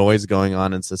much of the noise going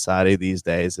on in society these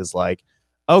days is like,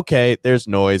 okay, there's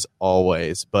noise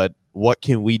always, but what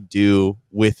can we do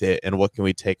with it and what can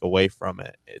we take away from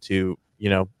it to,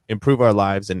 improve our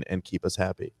lives and keep us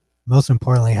happy? Most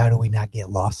importantly, how do we not get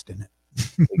lost in it?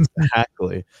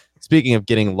 Exactly. Speaking of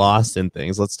getting lost in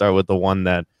things, let's start with the one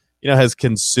that has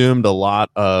consumed a lot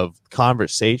of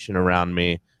conversation around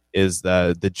me is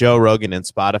the Joe Rogan and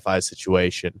Spotify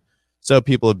situation. So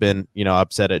people have been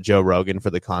upset at Joe Rogan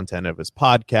for the content of his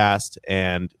podcast,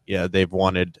 and they've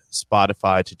wanted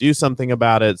Spotify to do something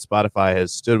about it. Spotify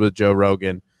has stood with Joe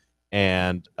Rogan,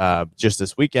 and just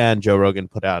this weekend, Joe Rogan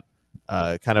put out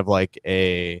kind of like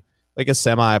a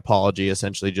semi apology,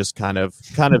 essentially just kind of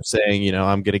saying,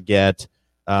 I'm going to get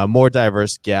more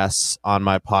diverse guests on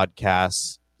my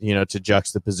podcast, to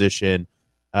juxtaposition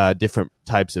different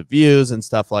types of views and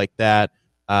stuff like that.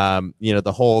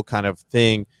 The whole kind of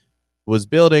thing was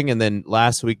building, and then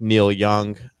last week Neil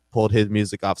Young pulled his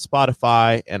music off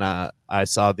Spotify, and I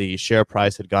saw the share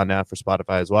price had gone down for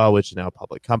Spotify as well, which is now a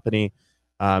public company.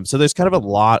 So there's kind of a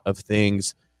lot of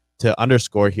things to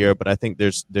underscore here, but I think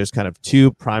there's kind of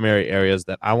two primary areas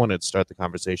that I wanted to start the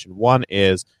conversation. One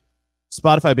is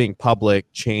Spotify being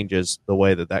public changes the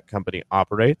way that company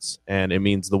operates, and it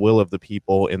means the will of the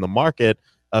people in the market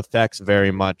affects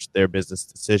very much their business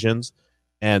decisions.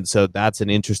 And so that's an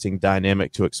interesting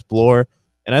dynamic to explore.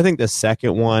 And I think the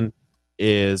second one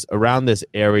is around this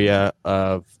area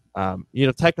of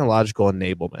technological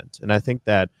enablement. And I think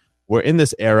that we're in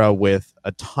this era with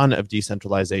a ton of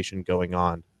decentralization going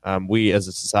on. We as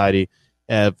a society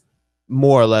have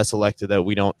more or less elected that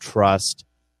we don't trust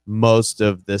most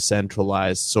of the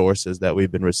centralized sources that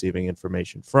we've been receiving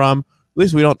information from. At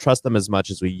least we don't trust them as much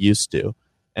as we used to.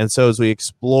 And so as we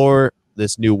explore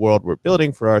this new world we're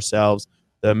building for ourselves,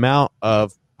 the amount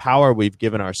of power we've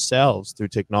given ourselves through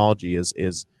technology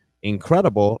is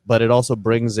incredible, but it also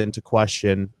brings into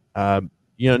question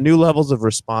new levels of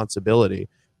responsibility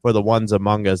for the ones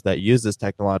among us that use this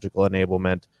technological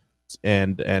enablement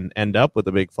and end up with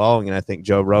a big following. And I think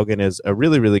Joe Rogan is a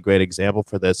really, really great example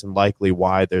for this, and likely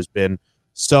why there's been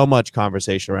so much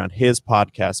conversation around his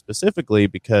podcast specifically,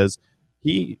 because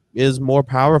he is more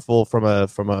powerful from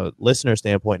a listener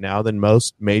standpoint now than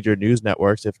most major news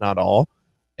networks, if not all.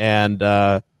 And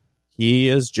he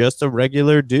is just a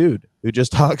regular dude who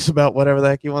just talks about whatever the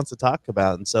heck he wants to talk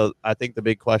about. And so I think the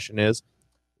big question is,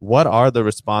 what are the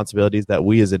responsibilities that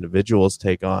we as individuals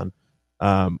take on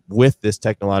with this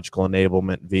technological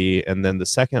enablement, V? And then the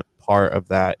second part of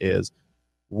that is,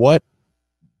 what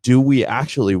do we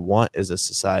actually want as a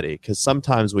society? Because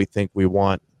sometimes we think we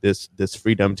want this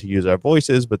freedom to use our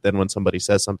voices, but then when somebody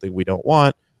says something we don't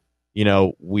want,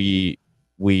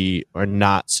 we are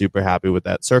not super happy with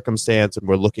that circumstance, and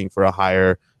we're looking for a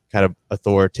higher kind of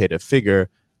authoritative figure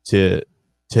to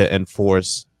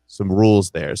enforce some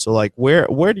rules there. So like,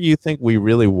 where do you think we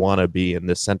really want to be in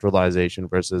this centralization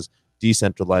versus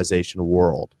decentralization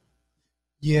world?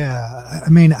 Yeah, I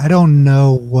mean, I don't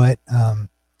know what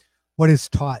is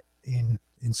taught in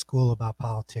school about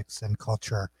politics and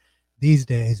culture these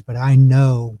days, but I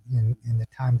know in the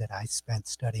time that I spent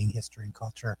studying history and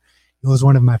culture, it was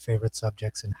one of my favorite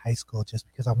subjects in high school, just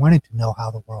because I wanted to know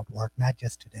how the world worked, not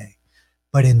just today,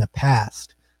 but in the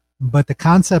past. But the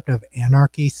concept of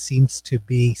anarchy seems to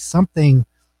be something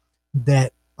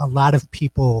that a lot of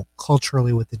people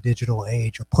culturally with the digital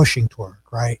age are pushing toward,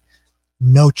 right?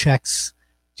 No checks,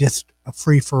 just a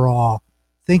free-for-all,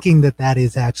 thinking that that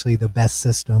is actually the best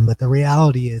system. But the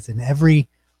reality is, in every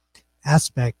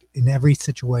aspect, in every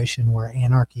situation where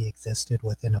anarchy existed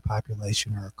within a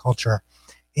population or a culture,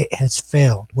 it has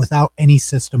failed without any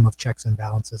system of checks and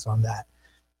balances on that.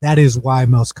 That is why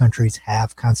most countries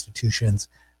have constitutions,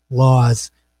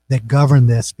 laws that govern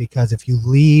this, because if you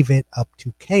leave it up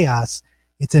to chaos,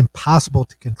 it's impossible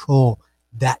to control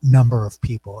that number of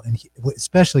people, and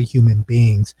especially human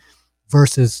beings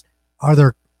versus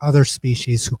other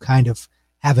species who kind of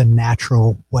have a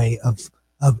natural way of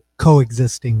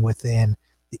coexisting within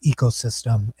the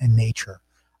ecosystem and nature.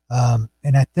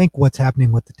 And I think what's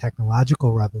happening with the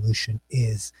technological revolution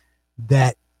is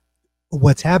that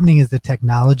what's happening is the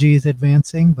technology is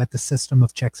advancing, but the system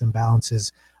of checks and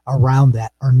balances around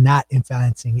that are not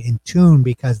advancing in tune,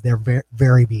 because they're very,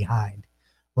 very behind,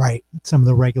 right? Some of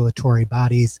the regulatory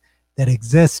bodies that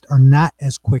exist are not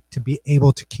as quick to be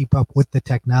able to keep up with the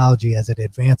technology as it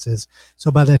advances.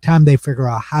 So by the time they figure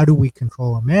out how do we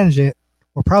control and manage it,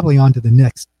 we're probably on to the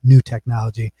next new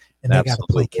technology, and they got to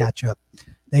play catch up.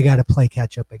 They got to play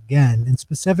catch up again. And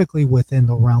specifically within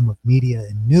the realm of media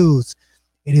and news,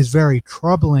 it is very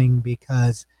troubling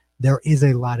because there is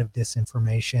a lot of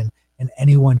disinformation and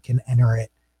anyone can enter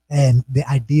it. And the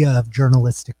idea of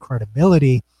journalistic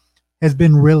credibility has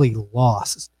been really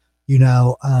lost, in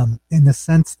the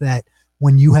sense that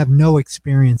when you have no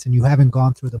experience and you haven't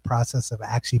gone through the process of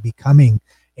actually becoming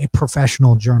a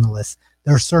professional journalist,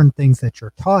 there are certain things that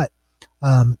you're taught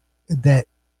that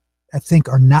I think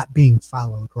are not being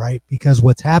followed, right? Because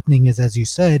what's happening is, as you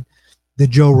said, the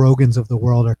Joe Rogans of the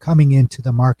world are coming into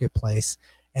the marketplace,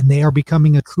 and they are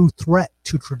becoming a true threat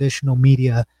to traditional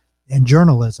media and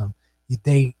journalism.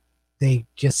 They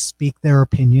just speak their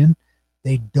opinion.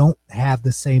 They don't have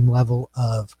the same level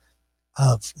of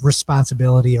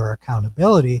responsibility or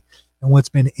accountability. And what's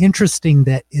been interesting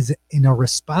that is in a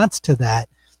response to that,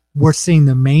 we're seeing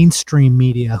the mainstream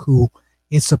media, who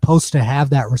is supposed to have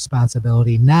that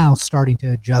responsibility, now starting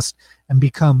to adjust and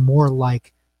become more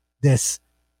like this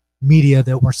media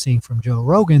that we're seeing from Joe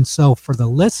Rogan. So for the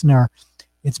listener,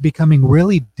 it's becoming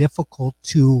really difficult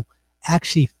to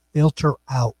actually filter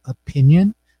out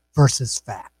opinion versus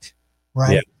fact,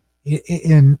 right? Yeah.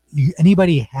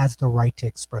 Anybody has the right to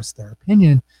express their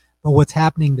opinion, but what's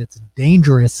happening that's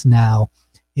dangerous now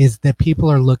is that people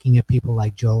are looking at people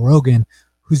like Joe Rogan,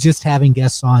 who's just having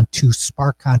guests on to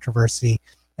spark controversy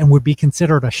and would be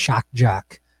considered a shock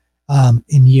jock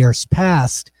in years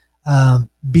past,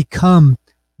 become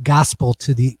gospel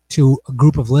to a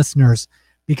group of listeners,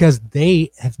 because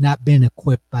they have not been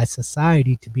equipped by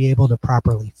society to be able to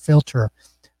properly filter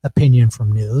opinion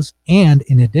from news. And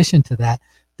in addition to that,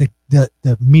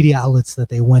 the media outlets that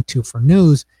they went to for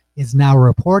news is now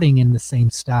reporting in the same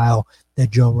style that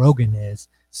Joe Rogan is.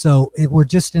 So we're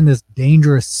just in this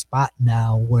dangerous spot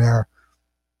now where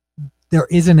there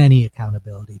isn't any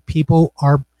accountability. People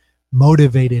are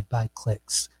motivated by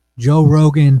clicks. Joe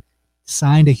Rogan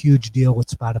signed a huge deal with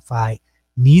Spotify,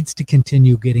 needs to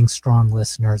continue getting strong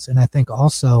listeners. And I think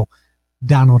also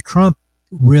Donald Trump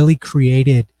really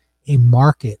created a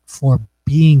market for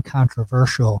being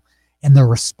controversial, and the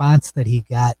response that he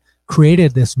got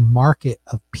created this market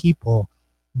of people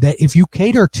that if you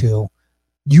cater to,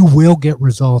 you will get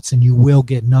results and you will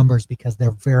get numbers because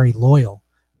they're very loyal,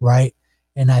 right?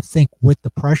 And I think with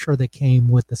the pressure that came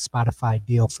with the Spotify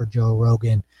deal for Joe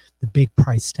Rogan, the big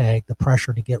price tag, the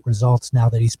pressure to get results now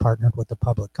that he's partnered with the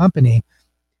public company,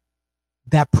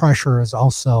 that pressure is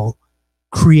also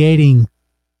creating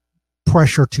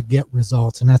pressure to get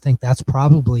results. And I think that's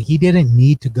probably, he didn't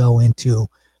need to go into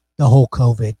the whole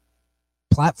COVID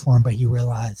platform, but he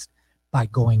realized by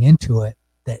going into it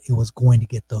that it was going to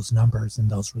get those numbers and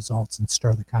those results and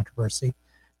stir the controversy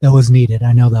that was needed.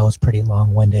 I know that was pretty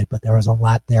long-winded, but there was a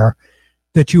lot there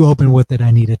that you opened with that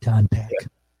I needed to unpack. Yeah.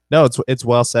 No, it's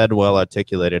well said, well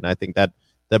articulated. And I think that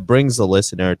brings the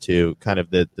listener to kind of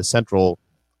the central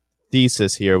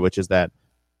thesis here, which is that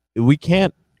we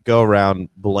can't go around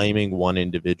blaming one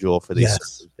individual for these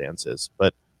circumstances,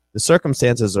 but the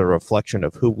circumstances are a reflection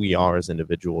of who we are as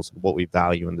individuals and what we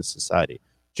value in the society.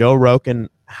 Joe Rogan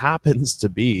happens to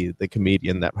be the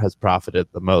comedian that has profited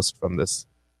the most from this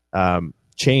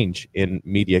change in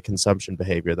media consumption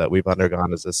behavior that we've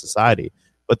undergone as a society.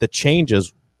 But the change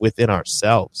is within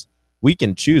ourselves. We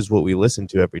can choose what we listen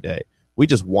to every day. We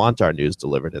just want our news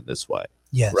delivered in this way.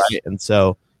 Yes. Right. And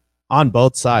so on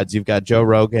both sides, you've got Joe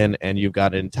Rogan and you've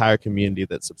got an entire community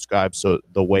that subscribes to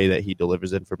the way that he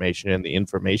delivers information and the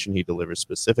information he delivers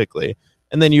specifically.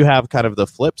 And then you have kind of the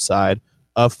flip side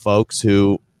of folks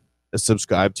who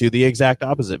subscribe to the exact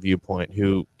opposite viewpoint,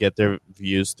 who get their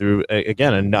views through,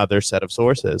 again, another set of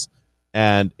sources.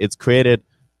 And it's created,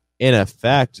 in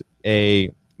effect,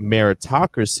 a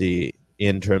meritocracy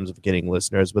in terms of getting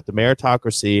listeners. But the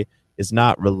meritocracy is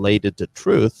not related to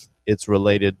truth. It's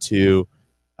related to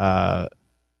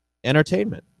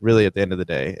entertainment, really, at the end of the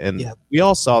day. And we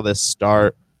all saw this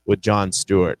start with Jon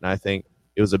Stewart. And I think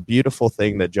it was a beautiful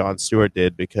thing that Jon Stewart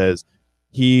did because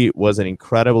he was an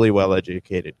incredibly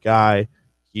well-educated guy.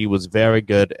 He was very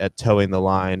good at towing the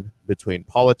line between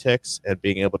politics and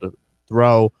being able to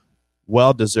throw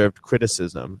well-deserved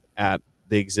criticism at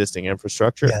the existing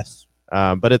infrastructure. Yes.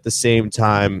 But at the same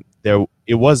time,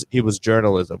 it was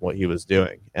journalism what he was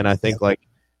doing, and I think like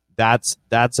that's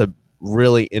a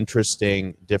really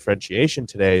interesting differentiation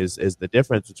today is the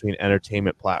difference between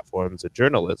entertainment platforms and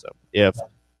journalism. If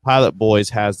Pilot Boys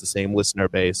has the same listener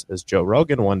base as Joe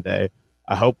Rogan one day,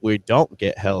 I hope we don't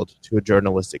get held to a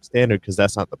journalistic standard, because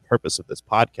that's not the purpose of this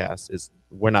podcast. Is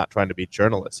we're not trying to be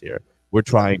journalists here. We're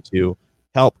trying to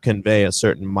help convey a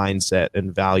certain mindset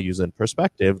and values and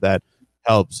perspective that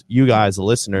helps you guys, the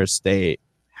listeners, stay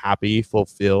happy,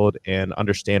 fulfilled, and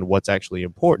understand what's actually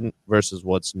important versus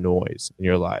what's noise in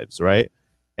your lives, right?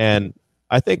 And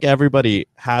I think everybody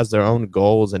has their own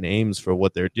goals and aims for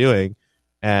what they're doing.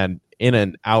 And in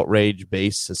an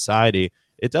outrage-based society,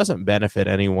 it doesn't benefit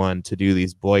anyone to do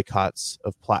these boycotts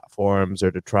of platforms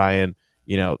or to try and,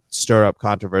 stir up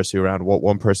controversy around what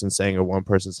one person's saying or one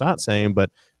person's not saying. But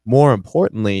more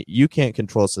importantly, you can't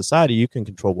control society. You can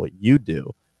control what you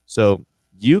do. So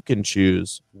you can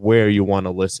choose where you want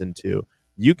to listen to.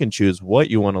 You can choose what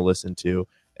you want to listen to.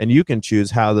 And you can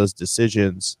choose how those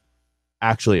decisions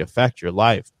actually affect your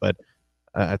life. But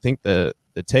I think the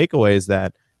takeaway is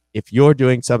that if you're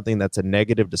doing something that's a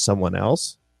negative to someone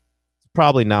else,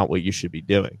 probably not what you should be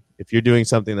doing. If you're doing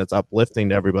something that's uplifting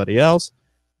to everybody else,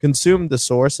 consume the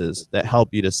sources that help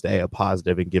you to stay a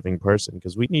positive and giving person,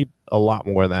 because we need a lot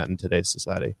more of that in today's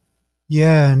society.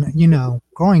 Yeah, and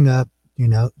growing up,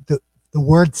 the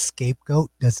word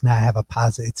scapegoat does not have a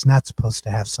positive. It's not supposed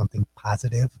to have something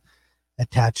positive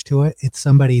attached to it. It's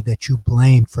somebody that you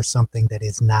blame for something that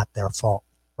is not their fault,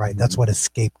 right? That's what a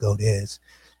scapegoat is.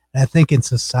 And I think in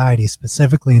society,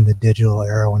 specifically in the digital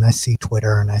era, when I see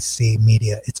Twitter and I see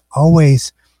media, it's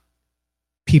always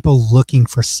people looking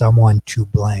for someone to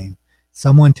blame,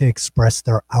 someone to express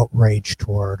their outrage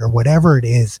toward, or whatever it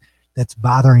is that's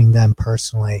bothering them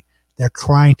personally. They're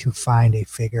trying to find a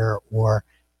figure or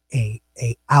a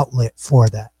outlet for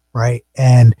that, right?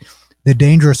 And the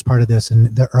dangerous part of this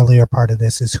and the earlier part of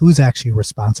this is who's actually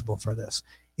responsible for this.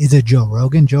 Is it Joe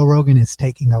Rogan? Joe Rogan is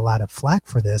taking a lot of flack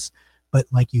for this. But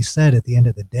like you said, at the end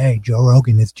of the day, Joe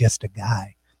Rogan is just a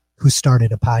guy who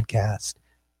started a podcast.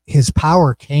 His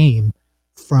power came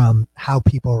from how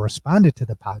people responded to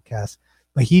the podcast,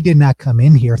 but he did not come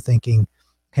in here thinking,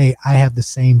 hey, I have the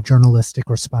same journalistic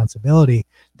responsibility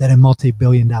that a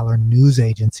multi-billion-dollar news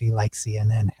agency like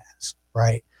CNN has,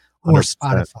 right? Or 100%.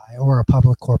 Spotify, or a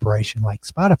public corporation like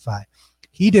Spotify.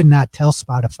 He did not tell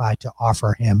Spotify to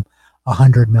offer him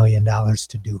 $100 million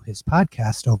to do his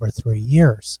podcast over 3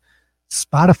 years.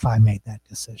 Spotify made that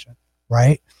decision,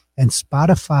 right? And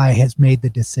Spotify has made the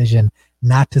decision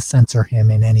not to censor him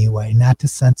in any way, not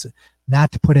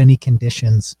to put any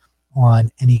conditions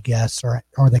on any guests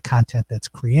or the content that's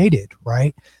created,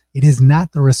 right? It is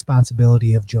not the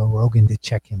responsibility of Joe Rogan to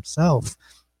check himself.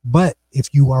 But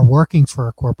if you are working for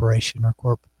a corporation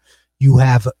or you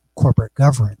have corporate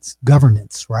governance,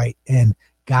 right? And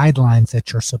guidelines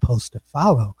that you're supposed to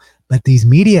follow. But these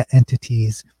media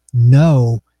entities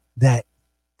know that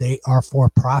they are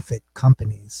for-profit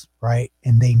companies, right?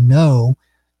 And they know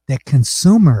that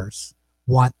consumers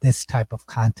want this type of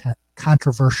content,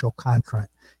 controversial content.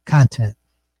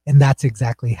 And that's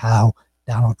exactly how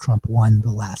Donald Trump won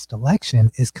the last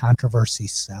election, is controversy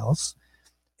sells.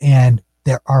 And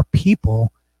there are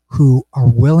people who are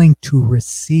willing to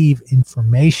receive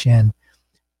information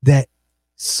that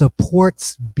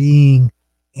supports being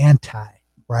anti,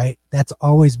 right? That's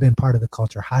always been part of the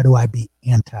culture. How do I be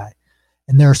anti?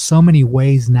 And there are so many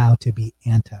ways now to be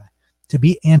anti. To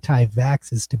be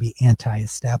anti-vax is to be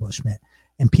anti-establishment.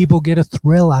 And people get a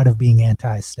thrill out of being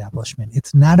anti-establishment.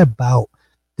 It's not about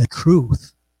the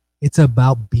truth. It's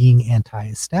about being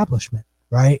anti-establishment,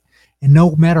 right? And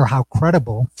no matter how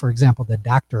credible, for example, the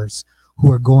doctors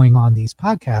who are going on these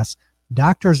podcasts,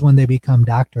 doctors, when they become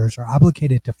doctors, are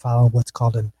obligated to follow what's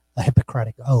called a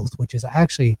Hippocratic oath, which is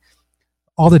actually,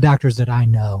 all the doctors that I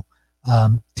know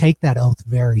take that oath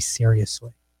very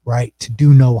seriously, right? To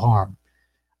do no harm.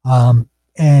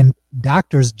 And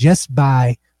doctors, just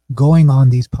by going on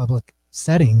these public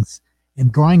settings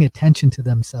and drawing attention to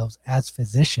themselves as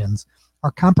physicians,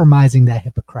 are compromising that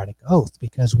Hippocratic oath,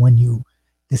 because when you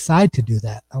decide to do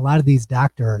that, a lot of these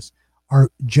doctors are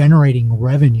generating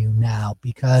revenue now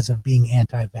because of being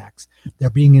anti-vax. They're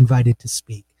being invited to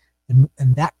speak. And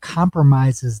that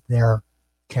compromises their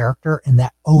character and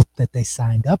that oath that they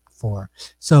signed up for.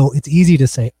 So it's easy to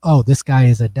say, oh, this guy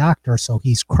is a doctor, so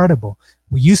he's credible.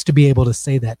 We used to be able to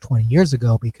say that 20 years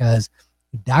ago because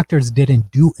doctors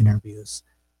didn't do interviews.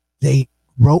 They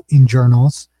wrote in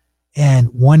journals, and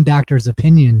one doctor's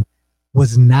opinion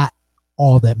was not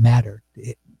all that mattered.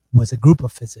 It was a group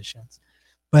of physicians.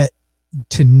 But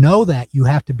to know that, you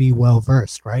have to be well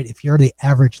versed, right? If you're the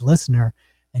average listener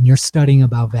and you're studying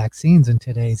about vaccines in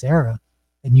today's era,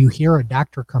 and you hear a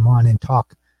doctor come on and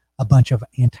talk a bunch of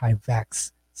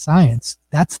anti-vax science,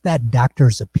 that's that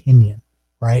doctor's opinion,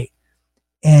 right?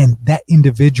 And that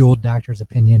individual doctor's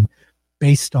opinion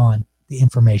based on the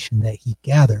information that he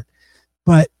gathered.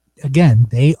 But again,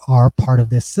 they are part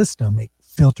of this system. It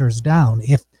filters down.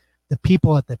 If the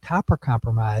people at the top are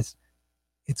compromised,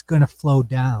 it's going to flow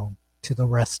down to the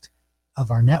rest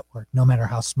of our network, no matter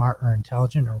how smart or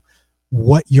intelligent or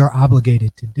what you're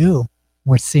obligated to do.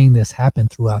 We're seeing this happen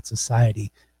throughout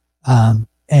society. And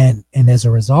as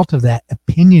a result of that,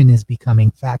 opinion is becoming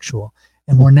factual.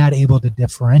 And we're not able to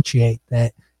differentiate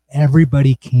that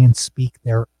everybody can speak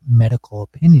their medical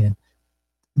opinion.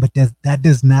 But that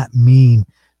does not mean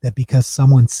that because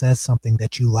someone says something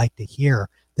that you like to hear,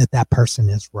 that person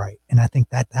is right. And I think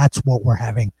that's what we're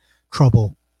having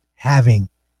trouble having,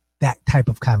 that type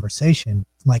of conversation.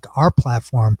 Like our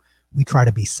platform, we try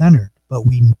to be centered, but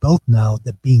we both know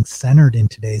that being centered in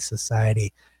today's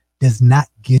society does not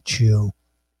get you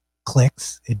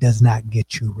clicks. It does not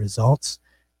get you results.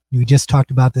 We just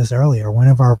talked about this earlier. One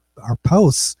of our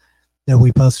posts that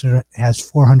we posted has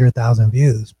 400,000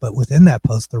 views, but within that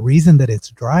post, the reason that it's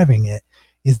driving it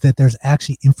is that there's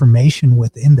actually information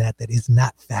within that is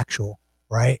not factual,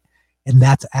 right? And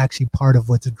that's actually part of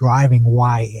what's driving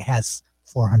why it has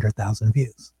 400,000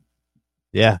 views.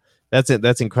 Yeah, that's it.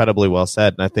 That's incredibly well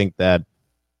said. And I think that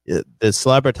the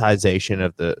celebritization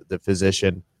of the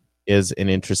physician is an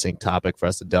interesting topic for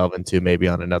us to delve into maybe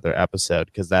on another episode,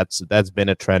 because that's been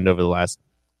a trend over the last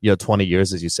 20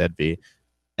 years, as you said, V,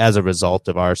 as a result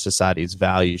of our society's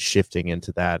values shifting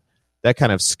into that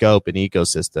kind of scope and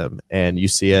ecosystem. And you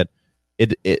see it.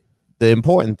 The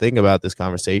important thing about this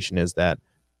conversation is that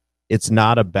it's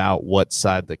not about what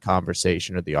side the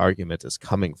conversation or the argument is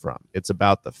coming from. It's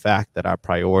about the fact that our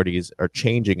priorities are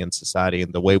changing in society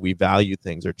and the way we value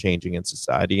things are changing in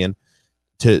society. And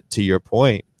to your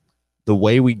point, the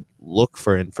way we look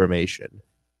for information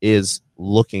is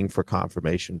looking for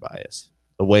confirmation bias.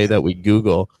 The way that we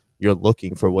Google, you're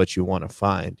looking for what you want to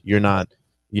find. You're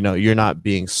not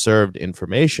being served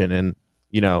information. And,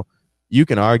 you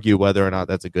can argue whether or not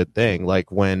that's a good thing.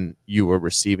 Like when you were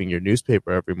receiving your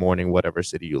newspaper every morning, whatever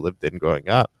city you lived in growing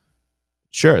up,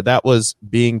 sure, that was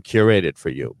being curated for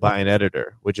you by an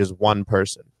editor, which is one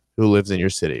person who lives in your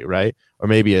city, right? Or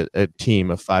maybe a team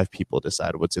of 5 people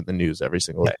decide what's in the news every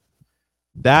single day.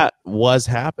 That was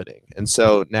happening. And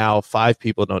so now 5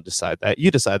 people don't decide that.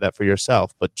 You decide that for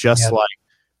yourself. But just like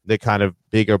the kind of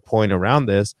bigger point around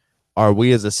this, are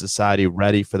we as a society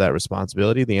ready for that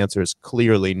responsibility? The answer is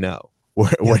clearly no.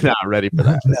 We're not ready for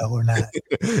that. No, we're not.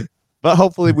 But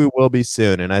hopefully we will be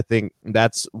soon. And I think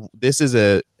this is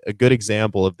a good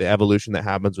example of the evolution that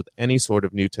happens with any sort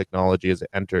of new technology as it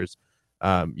enters.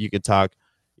 You can talk,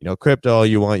 crypto all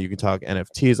you want. You can talk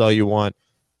NFTs all you want.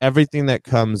 Everything that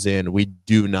comes in, we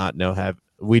do not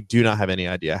have any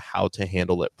idea how to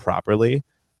handle it properly.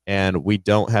 And we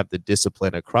don't have the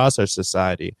discipline across our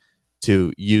society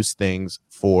to use things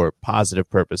for positive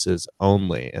purposes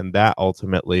only. And that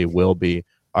ultimately will be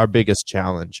our biggest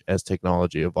challenge as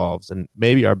technology evolves, and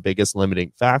maybe our biggest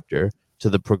limiting factor to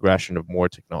the progression of more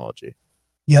technology.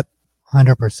 Yep,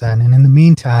 100%. And in the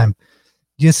meantime,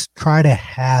 just try to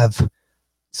have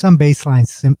some baseline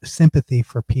sympathy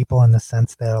for people, in the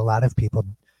sense that a lot of people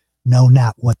know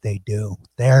not what they do.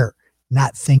 They're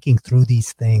not thinking through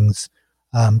these things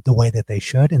the way that they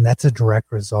should. And that's a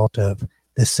direct result of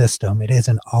the system. It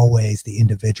isn't always the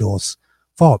individual's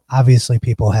fault. Obviously,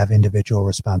 people have individual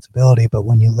responsibility, but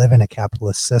when you live in a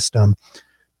capitalist system,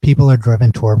 people are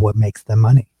driven toward what makes them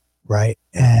money, right?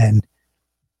 And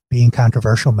being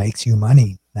controversial makes you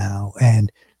money now.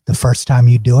 And the first time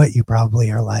you do it, you probably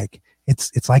are like,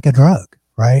 it's like a drug,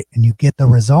 right? And you get the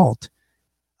result.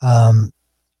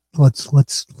 Let's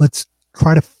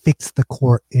try to fix the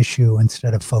core issue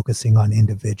instead of focusing on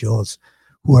individuals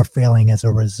who are failing as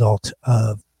a result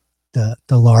of the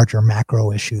larger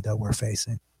macro issue that we're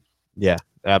facing. Yeah,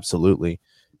 absolutely.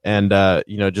 And,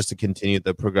 just to continue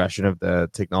the progression of the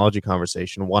technology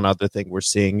conversation, one other thing we're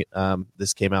seeing,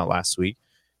 this came out last week,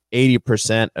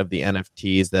 80% of the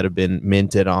NFTs that have been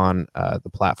minted on the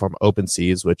platform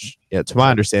OpenSeas, which, to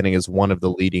my understanding, is one of the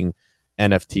leading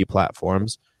NFT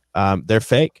platforms, they're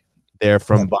fake. They're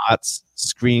from bots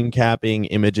screen capping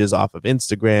images off of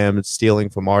Instagram, stealing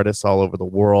from artists all over the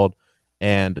world,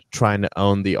 and trying to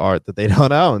own the art that they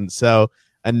don't own. So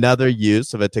another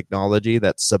use of a technology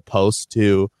that's supposed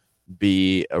to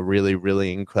be a really,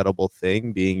 really incredible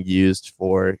thing being used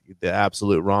for the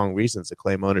absolute wrong reasons, to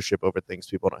claim ownership over things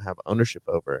people don't have ownership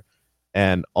over.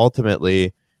 And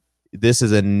ultimately, this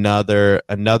is another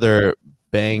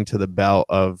bang to the belt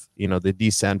of, the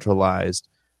decentralized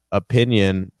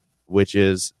opinion, which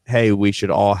is, hey, we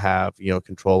should all have,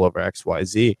 control over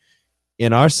XYZ.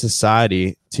 In our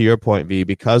society, to your point, V,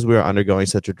 because we are undergoing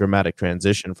such a dramatic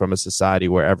transition from a society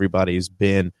where everybody's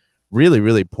been really,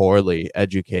 really poorly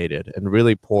educated and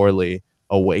really poorly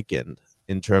awakened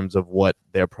in terms of what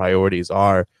their priorities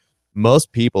are,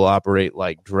 most people operate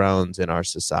like drones in our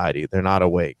society. They're not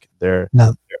awake. They're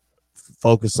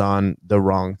focused on the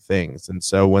wrong things. And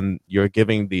so when you're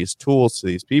giving these tools to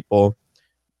these people,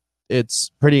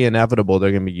 it's pretty inevitable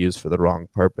they're going to be used for the wrong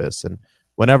purpose. And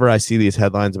whenever I see these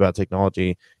headlines about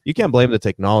technology, you can't blame the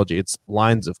technology. It's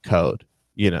lines of code.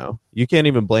 You can't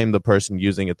even blame the person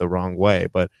using it the wrong way.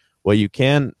 But what you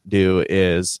can do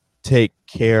is take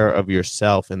care of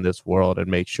yourself in this world and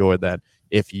make sure that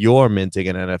if you're minting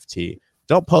an NFT,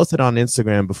 don't post it on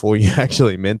Instagram before you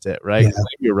actually mint it, right? Claim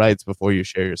your rights before you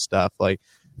share your stuff. Like,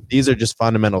 these are just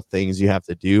fundamental things you have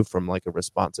to do from like a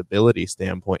responsibility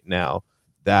standpoint now,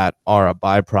 that are a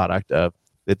byproduct of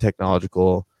the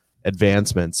technological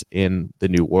advancements in the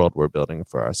new world we're building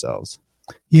for ourselves.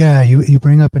 Yeah, you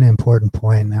bring up an important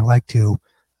point, and I like to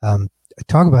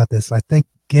talk about this. I think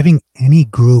giving any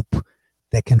group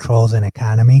that controls an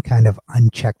economy kind of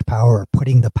unchecked power,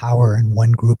 putting the power in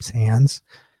one group's hands,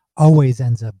 always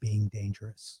ends up being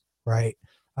dangerous, right?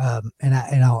 And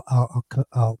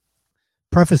I'll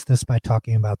preface this by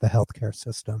talking about the healthcare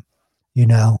system.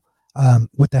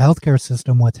 With the healthcare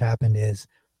system, what's happened is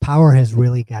power has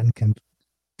really gotten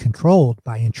controlled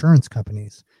by insurance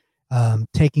companies,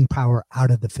 taking power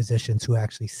out of the physicians who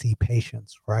actually see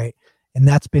patients, right? And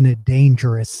that's been a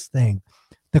dangerous thing.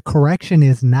 The correction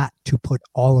is not to put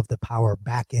all of the power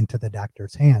back into the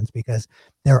doctor's hands, because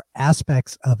there are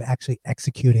aspects of actually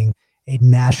executing a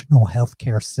national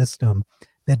healthcare system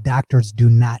that doctors do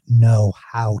not know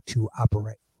how to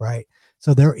operate, right?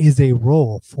 So there is a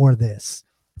role for this,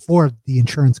 for the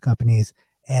insurance companies,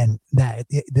 and that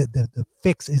the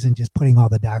fix isn't just putting all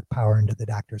the power into the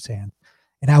doctor's hand.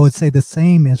 And I would say the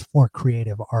same is for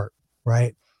creative art,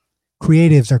 right?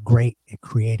 Creatives are great at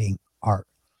creating art.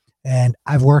 And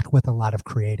I've worked with a lot of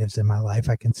creatives in my life.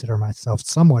 I consider myself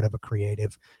somewhat of a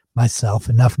creative myself,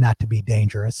 enough not to be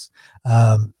dangerous.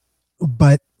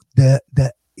 But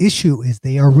the issue is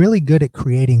they are really good at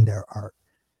creating their art.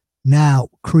 Now,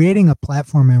 creating a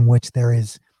platform in which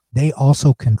they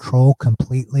also control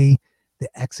completely the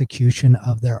execution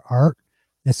of their art,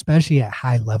 especially at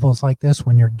high levels like this,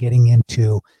 when you're getting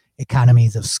into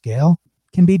economies of scale,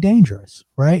 can be dangerous,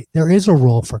 right? There is a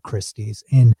role for Christie's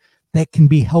in that can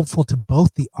be helpful to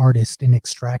both the artist in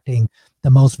extracting the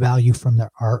most value from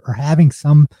their art, or having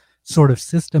some sort of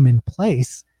system in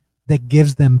place that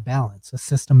gives them balance, a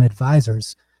system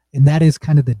advisors. And that is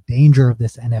kind of the danger of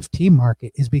this NFT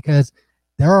market, is because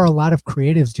there are a lot of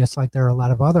creatives, just like there are a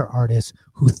lot of other artists,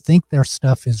 who think their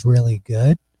stuff is really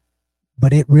good,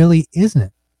 but it really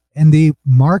isn't. And the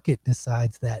market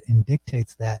decides that and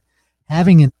dictates that.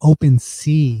 Having an open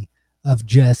sea of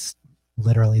just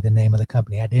literally the name of the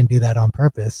company, I didn't do that on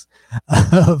purpose,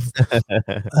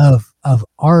 of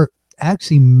art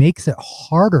actually makes it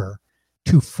harder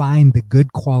to find the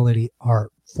good quality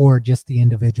art for just the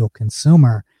individual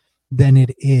consumer than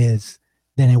it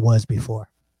was before.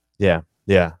 Yeah,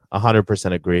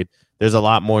 100% agreed. There's a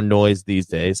lot more noise these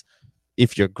days.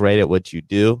 If you're great at what you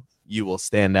do, you will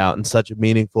stand out in such a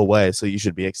meaningful way. So you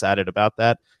should be excited about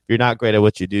that. If you're not great at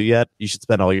what you do yet, you should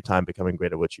spend all your time becoming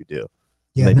great at what you do.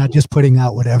 Yeah, not just putting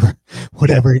out whatever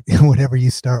you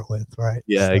start with, right?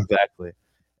 Yeah, so. Exactly.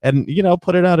 And,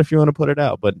 put it out if you want to put it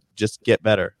out, but just get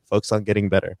better. Focus on getting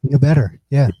better. Get better,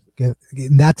 yeah.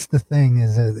 And that's the thing,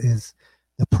 is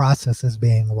the process is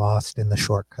being lost in the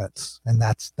shortcuts. And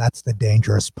that's the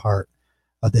dangerous part.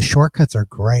 The shortcuts are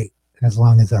great as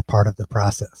long as they're part of the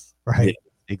process, right?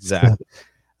 Yeah, exactly.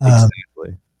 So,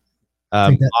 exactly.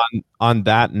 On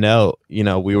that note,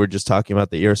 we were just talking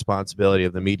about the irresponsibility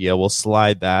of the media. We'll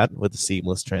slide that with a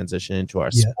seamless transition into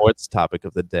our sports topic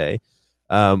of the day.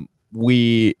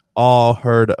 We all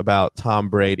heard about Tom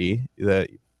Brady,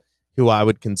 who I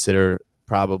would consider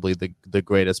probably the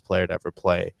greatest player to ever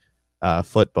play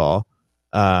football,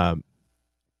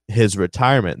 his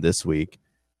retirement this week.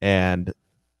 And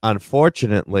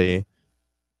unfortunately,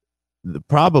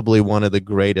 probably one of the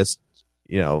greatest,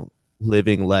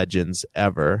 living legends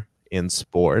ever in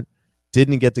sport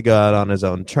didn't get to go out on his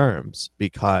own terms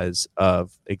because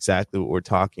of exactly what we're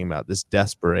talking about, this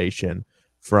desperation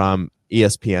from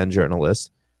ESPN journalists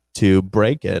to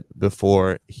break it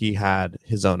before he had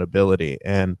his own ability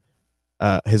to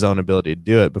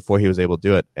do it, before he was able to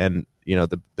do it. And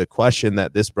the question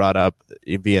that this brought up,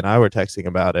 V and I were texting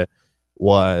about it,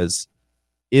 was,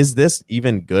 is this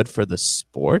even good for the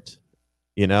sport?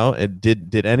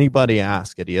 Did anybody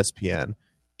ask at ESPN,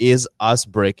 is us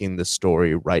breaking the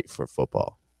story right for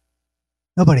football?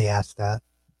 Nobody asked that,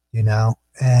 and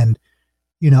Adam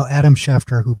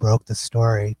Schefter, who broke the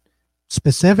story,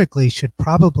 specifically should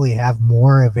probably have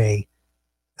more of a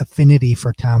affinity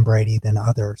for Tom Brady than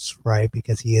others, right?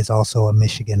 Because he is also a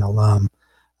Michigan alum.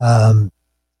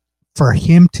 For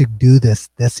him to do this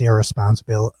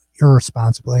irresponsibly,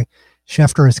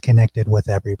 Schefter is connected with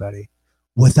everybody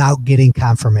without getting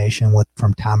confirmation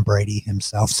from Tom Brady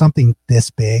himself. Something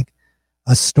this big,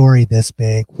 a story this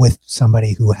big with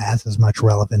somebody who has as much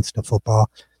relevance to football,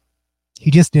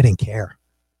 he just didn't care.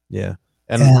 Yeah.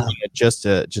 And just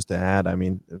to add,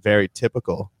 very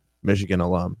typical Michigan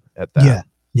alum at that.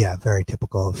 Yeah, very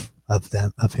typical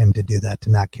of him to do that, to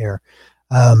not care.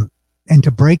 And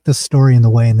to break the story in the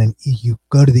way, and then you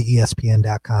go to the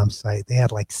ESPN.com site, they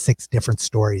had like 6 different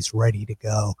stories ready to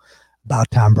go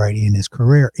about Tom Brady and his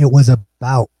career. It was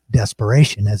about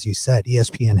desperation, as you said.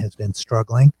 ESPN has been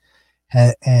struggling,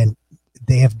 and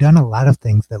they have done a lot of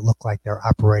things that look like they're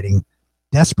operating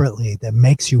desperately, that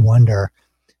makes you wonder,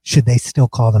 should they still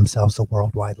call themselves a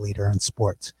worldwide leader in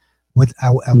sports?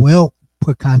 I will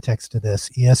put context to this.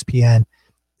 ESPN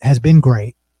has been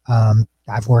great.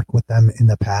 I've worked with them in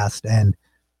the past, and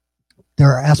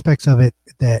there are aspects of it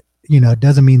that,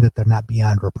 doesn't mean that they're not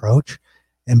beyond reproach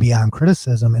and beyond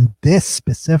criticism. And this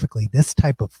specifically, this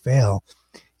type of fail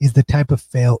is the type of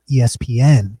fail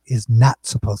ESPN is not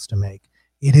supposed to make.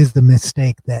 It is the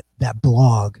mistake that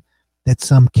blog that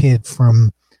some kid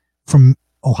from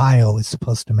Ohio is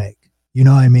supposed to make. You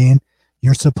know what I mean?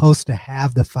 You're supposed to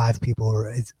have the 5 people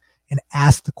and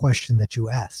ask the question that you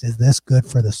asked. Is this good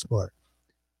for the sport?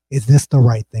 Is this the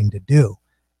right thing to do?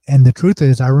 And the truth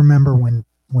is, I remember when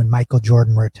Michael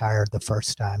Jordan retired the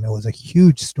first time, it was a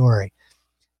huge story.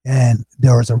 And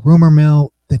there was a rumor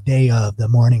mill the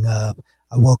morning of.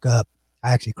 I woke up.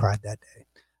 I actually cried that day.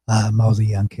 I was a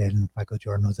young kid, and Michael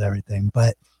Jordan was everything.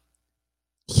 But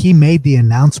he made the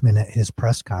announcement at his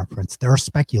press conference. There was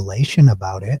speculation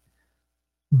about it,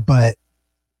 but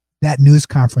that news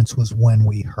conference was when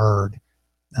we heard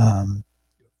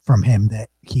from him that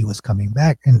he was coming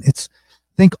back. And I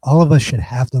think all of us should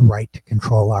have the right to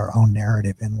control our own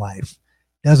narrative in life.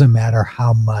 Doesn't matter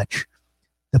how much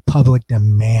the public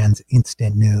demands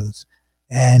instant news.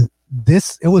 And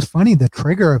it was funny, the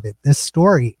trigger of it, this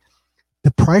story,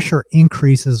 the pressure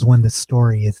increases when the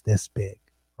story is this big,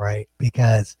 right?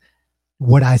 Because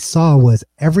what I saw was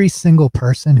every single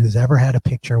person who's ever had a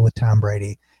picture with Tom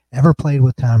Brady, ever played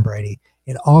with Tom Brady,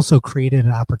 it also created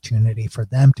an opportunity for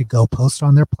them to go post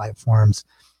on their platforms,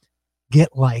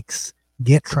 get likes,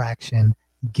 get traction,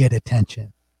 get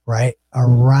attention, right?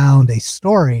 Around a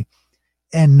story.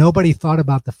 And nobody thought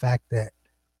about the fact that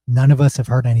none of us have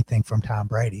heard anything from Tom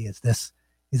Brady. Is this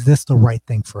the right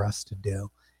thing for us to do?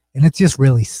 And it's just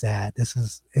really sad.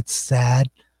 It's sad.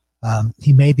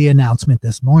 He made the announcement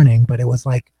this morning, but it was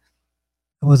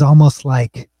almost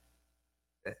like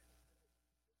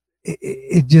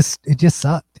it just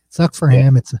sucked. It sucked for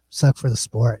him. It sucked for the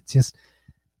sport. It's just,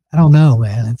 I don't know,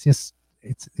 man. It's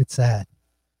sad.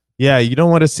 Yeah, you don't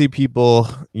want to see people,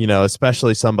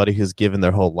 especially somebody who's given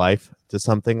their whole life to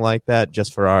something like that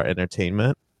just for our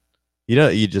entertainment.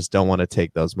 You just don't want to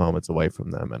take those moments away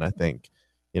from them. And I think,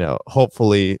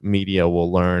 hopefully media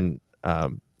will learn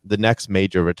the next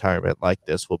major retirement like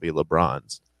this will be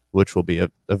LeBron's, which will be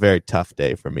a very tough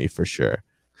day for me for sure.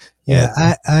 Yeah,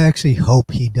 I actually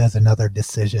hope he does another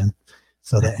decision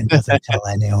so that he doesn't tell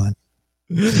anyone.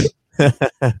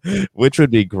 Which would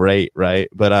be great, right?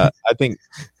 But I think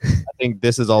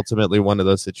this is ultimately one of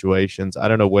those situations. I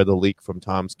don't know where the leak from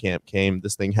Tom's camp came.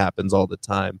 This thing happens all the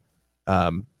time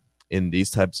in these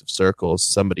types of circles.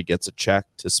 Somebody gets a check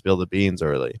to spill the beans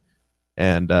early,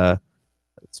 and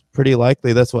it's pretty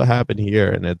likely that's what happened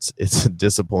here, and it's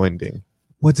disappointing.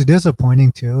 What's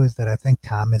disappointing too is that I think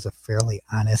Tom is a fairly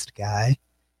honest guy,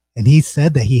 and he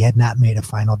said that he had not made a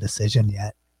final decision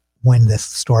yet when this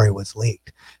story was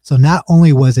leaked. So not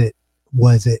only was it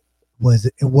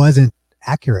wasn't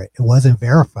accurate, it wasn't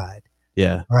verified.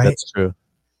 Yeah, right. That's true.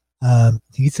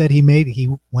 He said he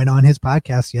went on his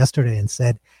podcast yesterday and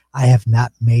said, I have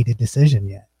not made a decision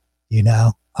yet,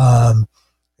 and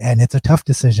it's a tough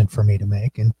decision for me to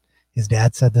make. And his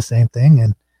dad said the same thing,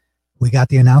 and we got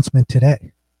the announcement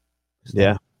today. So.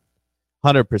 Yeah,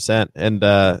 100%. And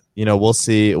we'll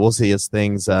see as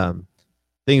things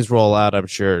roll out. I'm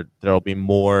sure there'll be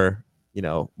more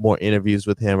interviews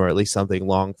with him, or at least something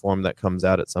long form that comes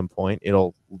out at some point.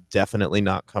 It'll definitely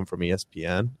not come from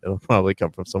ESPN. It'll probably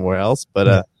come from somewhere else.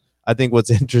 But I think what's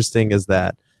interesting is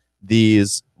that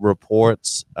these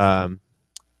reports, the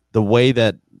way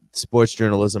that sports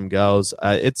journalism goes,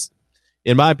 it's,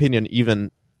 in my opinion,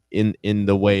 even in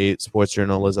the way sports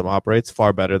journalism operates,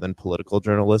 far better than political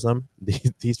journalism.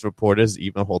 These reporters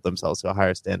even hold themselves to a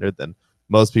higher standard than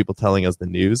most people telling us the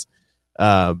news.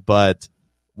 But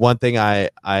one thing I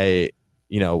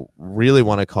really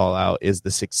want to call out is the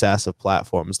success of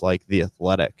platforms like The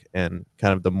Athletic and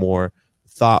kind of the more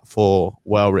thoughtful,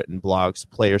 well-written blogs,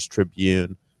 Players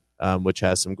Tribune, which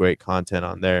has some great content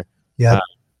on there. Yeah,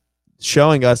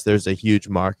 showing us there's a huge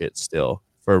market still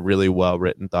for really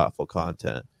well-written, thoughtful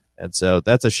content. And so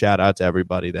that's a shout out to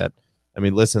everybody that,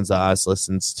 listens to us,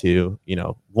 listens to,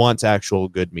 wants actual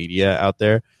good media out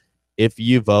there. If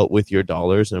you vote with your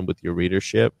dollars and with your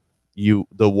readership, the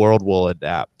world will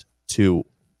adapt to,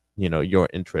 your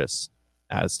interests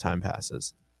as time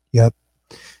passes. Yep.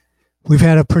 We've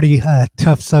had a pretty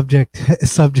tough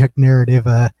subject narrative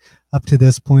up to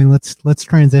this point. Let's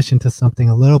transition to something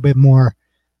a little bit more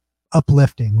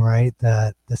uplifting, right?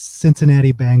 The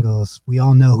Cincinnati Bengals. We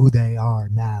all know who they are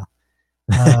now.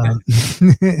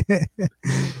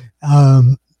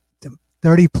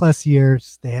 30 plus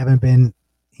years, they haven't been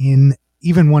in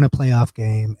even won a playoff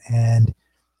game, and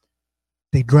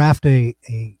they draft a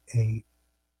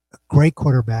great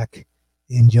quarterback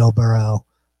in Joe Burrow,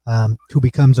 who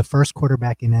becomes the first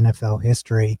quarterback in NFL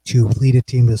history to lead a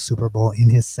team to the Super Bowl in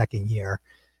his second year.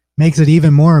 Makes it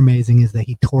even more amazing is that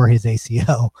he tore his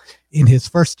ACL in his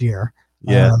first year.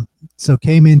 Yeah. So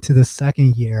came into the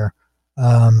second year,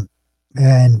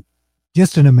 and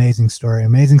just an amazing story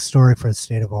for the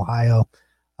state of Ohio.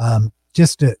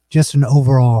 Just an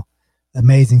overall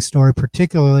amazing story,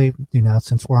 particularly,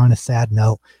 since we're on a sad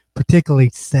note, particularly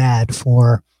sad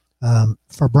for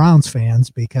Browns fans,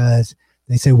 because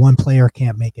they say one player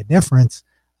can't make a difference.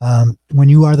 When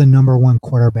you are the number one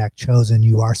quarterback chosen,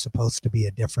 you are supposed to be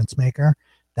a difference maker.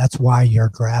 That's why you're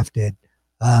drafted.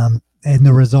 And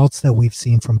the results that we've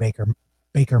seen from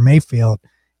Baker Mayfield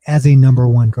as a number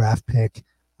one draft pick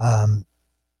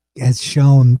has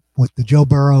shown with the Joe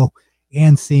Burrow,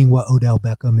 and seeing what Odell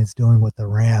Beckham is doing with the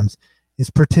Rams, is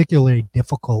particularly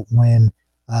difficult when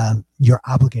you're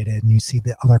obligated and you see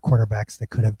the other quarterbacks that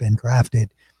could have been drafted.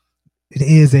 It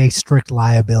is a strict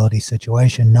liability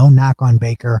situation. No knock on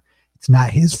Baker. It's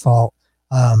not his fault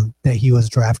that he was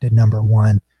drafted number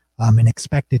one and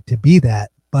expected to be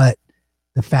that. But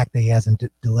the fact that he hasn't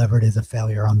delivered is a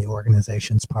failure on the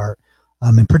organization's part,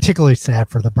 and particularly sad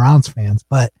for the Browns fans.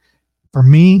 But for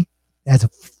me, as a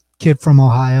kid from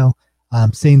Ohio,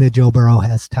 seeing that Joe Burrow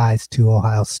has ties to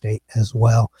Ohio State as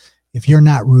well, if you're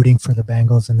not rooting for the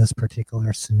Bengals in this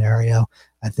particular scenario,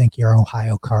 I think your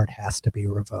Ohio card has to be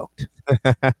revoked.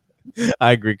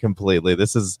 I agree completely.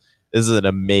 This is an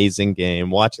amazing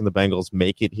game. Watching the Bengals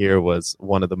make it here was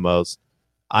one of the most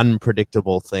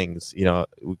unpredictable things,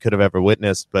 we could have ever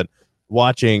witnessed. But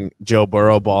watching Joe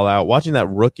Burrow ball out, watching that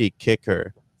rookie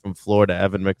kicker from Florida,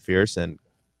 Evan McPherson,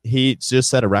 he just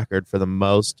set a record for the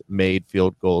most made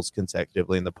field goals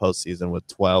consecutively in the postseason with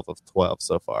 12 of 12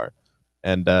 so far.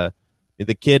 And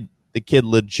the kid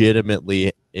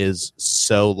legitimately is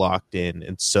so locked in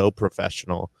and so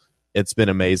professional. It's been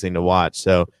amazing to watch.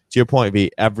 So to your point,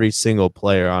 V, every single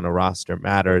player on a roster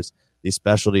matters. These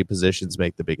specialty positions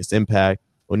make the biggest impact.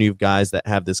 When you have guys that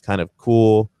have this kind of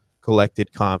cool,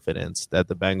 collected confidence that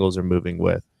the Bengals are moving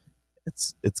with,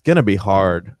 it's going to be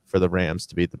hard for the Rams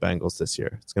to beat the Bengals this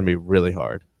year. It's going to be really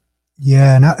hard.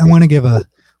 Yeah, and I want to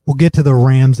we'll get to the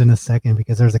Rams in a second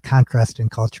because there's a contrast in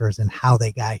cultures and how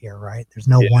they got here, right? There's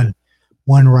no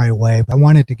one right way. But I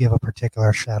wanted to give a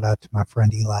particular shout out to my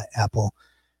friend Eli Apple.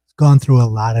 He's gone through a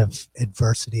lot of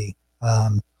adversity.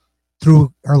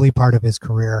 Through early part of his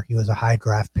career, he was a high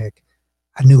draft pick.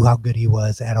 I knew how good he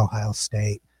was at Ohio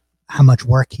State, how much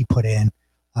work he put in.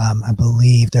 I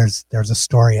believe there's a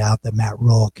story out that Matt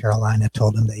Rule of Carolina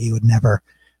told him that he would never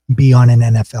be on an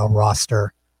NFL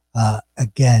roster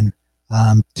again,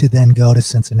 to then go to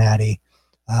Cincinnati,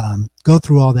 go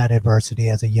through all that adversity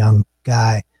as a young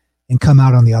guy and come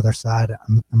out on the other side.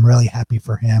 I'm really happy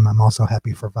for him. I'm also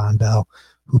happy for Von Bell,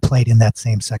 who played in that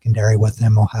same secondary with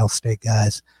them, Ohio State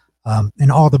guys.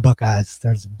 And all the Buckeyes,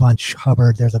 there's a bunch.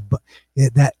 Hubbard,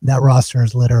 that roster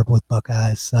is littered with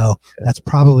Buckeyes, so that's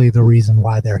probably the reason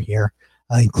why they're here,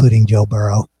 including Joe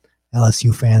Burrow.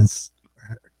 LSU fans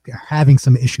are having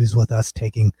some issues with us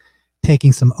taking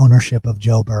some ownership of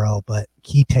Joe Burrow, but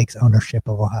he takes ownership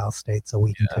of Ohio State, so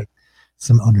we can take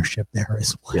some ownership there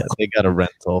as well. Yeah, they got a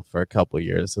rental for a couple of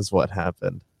years is what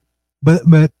happened. But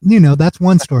that's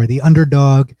one story. The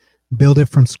underdog, build it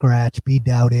from scratch, be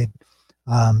doubted,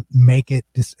 make it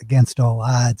just against all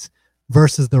odds,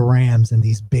 versus the Rams and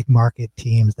these big market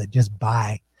teams that just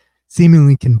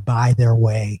seemingly can buy their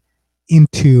way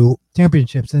into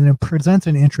championships. And it presents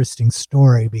an interesting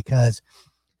story because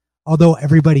although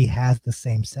everybody has the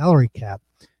same salary cap,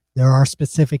 there are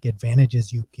specific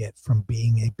advantages you get from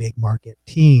being a big market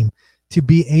team to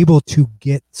be able to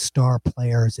get star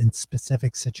players in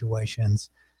specific situations,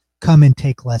 come and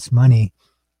take less money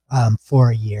for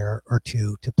a year or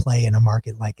two to play in a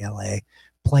market like LA,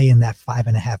 play in that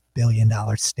 $5.5 billion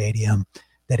stadium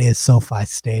that is SoFi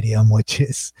Stadium, which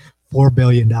is $4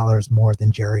 billion more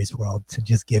than Jerry's World. To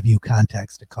just give you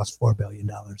context, it costs $4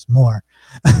 billion more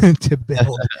to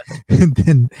build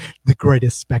than the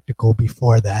greatest spectacle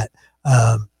before that.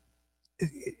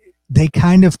 They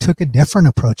kind of took a different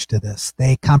approach to this.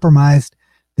 They compromised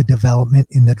the development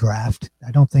in the draft.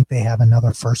 I don't think they have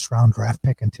another first-round draft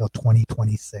pick until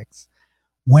 2026.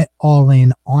 Went all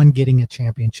in on getting a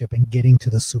championship and getting to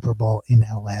the Super Bowl in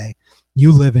LA.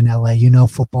 You live in LA,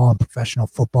 football and professional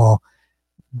football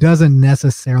doesn't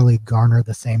necessarily garner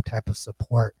the same type of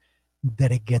support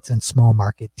that it gets in small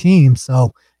market teams.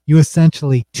 So you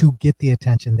essentially, to get the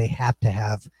attention, they have to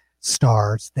have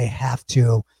stars. They have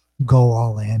to go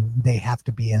all in. They have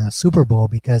to be in a Super Bowl,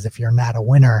 because if you're not a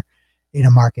winner in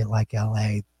a market like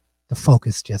LA, the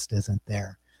focus just isn't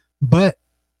there. But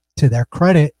to their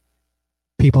credit,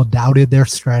 people doubted their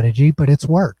strategy, but it's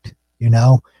worked.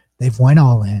 They've went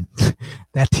all in.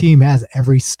 That team has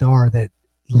every star that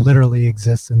literally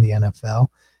exists in the NFL.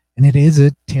 And it is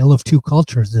a tale of two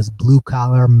cultures, this blue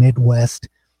collar Midwest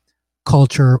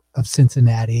culture of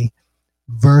Cincinnati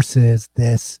versus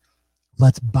this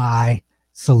let's buy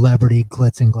celebrity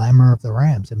glitz and glamour of the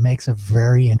Rams. It makes a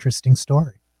very interesting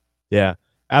story. Yeah,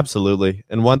 absolutely.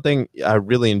 And one thing I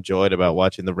really enjoyed about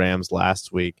watching the Rams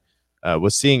last week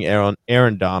was seeing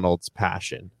Aaron Donald's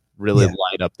passion really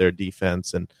light up their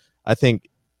defense. And I think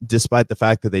despite the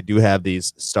fact that they do have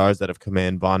these stars that have come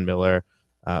in, Von Miller,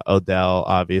 Odell,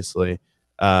 obviously,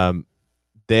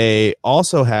 they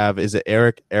also have, is it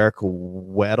Eric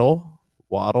Waddle?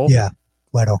 Yeah,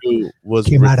 Waddle. Who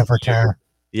came out of retire.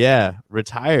 Yeah,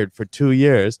 retired for 2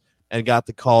 years. and got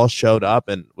the call, showed up,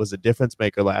 and was a difference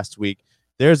maker last week.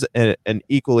 There's an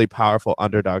equally powerful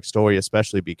underdog story,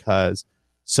 especially because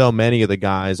so many of the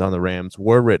guys on the Rams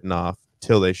were written off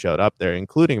till they showed up there,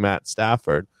 including Matt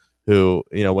Stafford, who,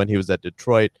 when he was at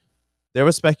Detroit, there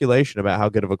was speculation about how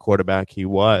good of a quarterback he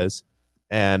was,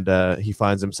 and he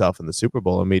finds himself in the Super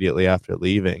Bowl immediately after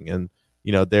leaving. And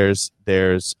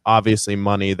there's obviously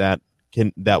money that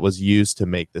was used to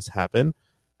make this happen,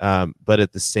 but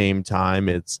at the same time,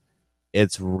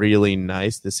 it's really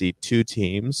nice to see two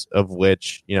teams of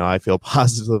which I feel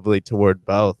positively toward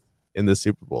both in the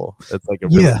Super Bowl. It's like a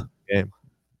really good game.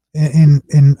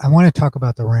 And I want to talk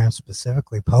about the Rams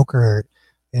specifically, poker,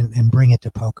 and bring it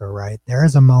to poker, right? There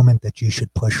is a moment that you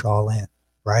should push all in,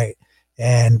 right?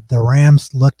 And the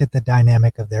Rams looked at the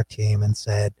dynamic of their team and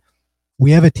said,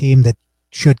 we have a team that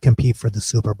should compete for the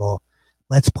Super Bowl.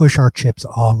 Let's push our chips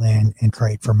all in and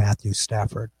trade for Matthew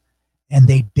Stafford. And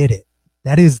they did it.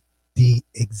 That is the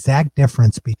exact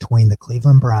difference between the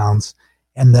Cleveland Browns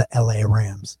and the LA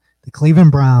Rams. The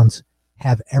Cleveland Browns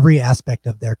have every aspect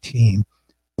of their team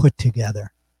put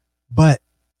together, but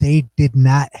they did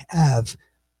not have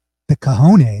the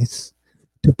cojones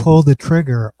to pull the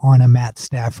trigger on a Matt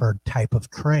Stafford type of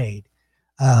trade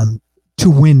to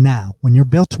win now. When you're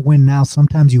built to win now,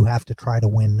 sometimes you have to try to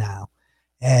win now.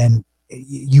 And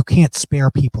you can't spare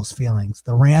people's feelings.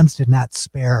 The Rams did not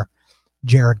spare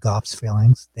Jared Goff's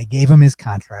feelings. They gave him his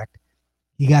contract.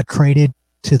 He got traded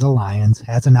to the Lions,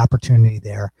 has an opportunity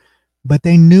there, but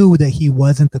they knew that he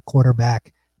wasn't the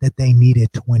quarterback that they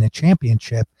needed to win a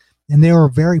championship. And they were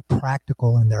very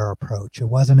practical in their approach. It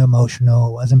wasn't emotional.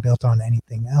 It wasn't built on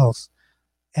anything else.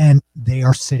 And they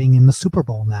are sitting in the Super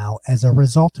Bowl now as a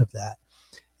result of that.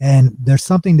 And there's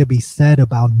something to be said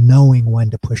about knowing when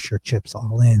to push your chips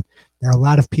all in. There are a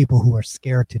lot of people who are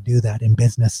scared to do that in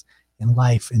business, in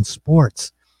life, in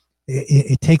sports.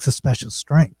 It takes a special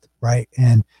strength, right?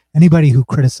 And anybody who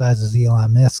criticizes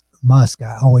Elon Musk,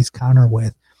 I always counter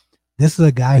with, this is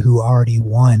a guy who already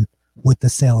won with the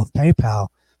sale of PayPal,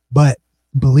 but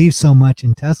believed so much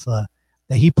in Tesla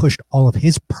that he pushed all of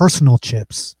his personal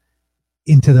chips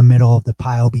into the middle of the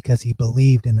pile because he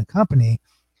believed in the company.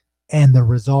 And the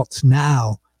results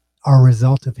now are a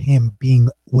result of him being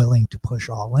willing to push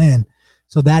all in.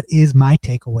 So that is my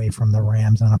takeaway from the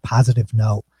Rams on a positive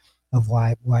note of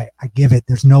why I give it.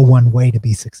 There's no one way to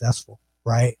be successful,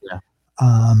 right? Yeah.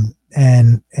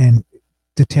 And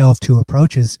the tale of two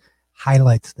approaches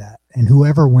highlights that. And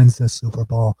whoever wins the Super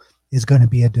Bowl is going to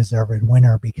be a deserved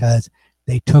winner because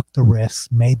they took the risks,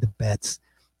 made the bets,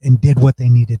 and did what they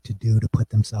needed to do to put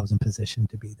themselves in position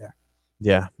to be there.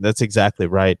 Yeah, that's exactly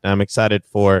right. I'm excited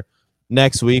for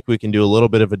next week. We can do a little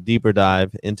bit of a deeper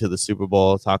dive into the Super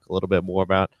Bowl, talk a little bit more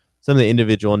about some of the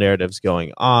individual narratives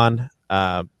going on.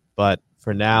 But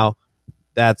for now,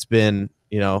 that's been,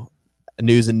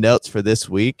 news and notes for this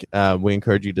week. We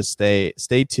encourage you to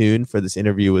stay tuned for this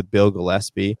interview with Bill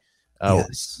Gillespie.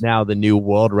 Yes. Now the new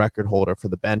world record holder for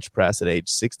the bench press at age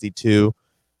 62.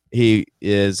 He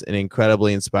is an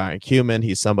incredibly inspiring human.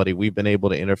 He's somebody we've been able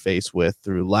to interface with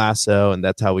through Lasso, and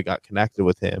that's how we got connected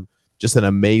with him. Just an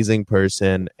amazing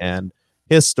person, and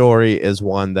his story is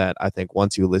one that I think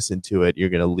once you listen to it, you're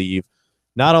going to leave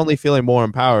not only feeling more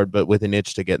empowered, but with an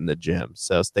itch to get in the gym.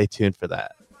 So stay tuned for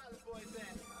that.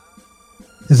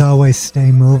 As always,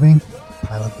 stay moving.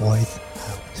 Pilot Boys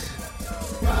out.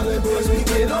 Pilot Boys, we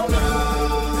get on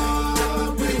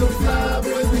up. We gon' fly,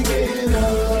 boys, we getting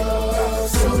up.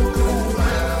 So cool,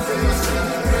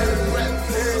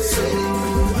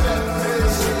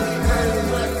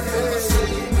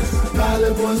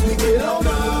 Pilot Boys, we get on up.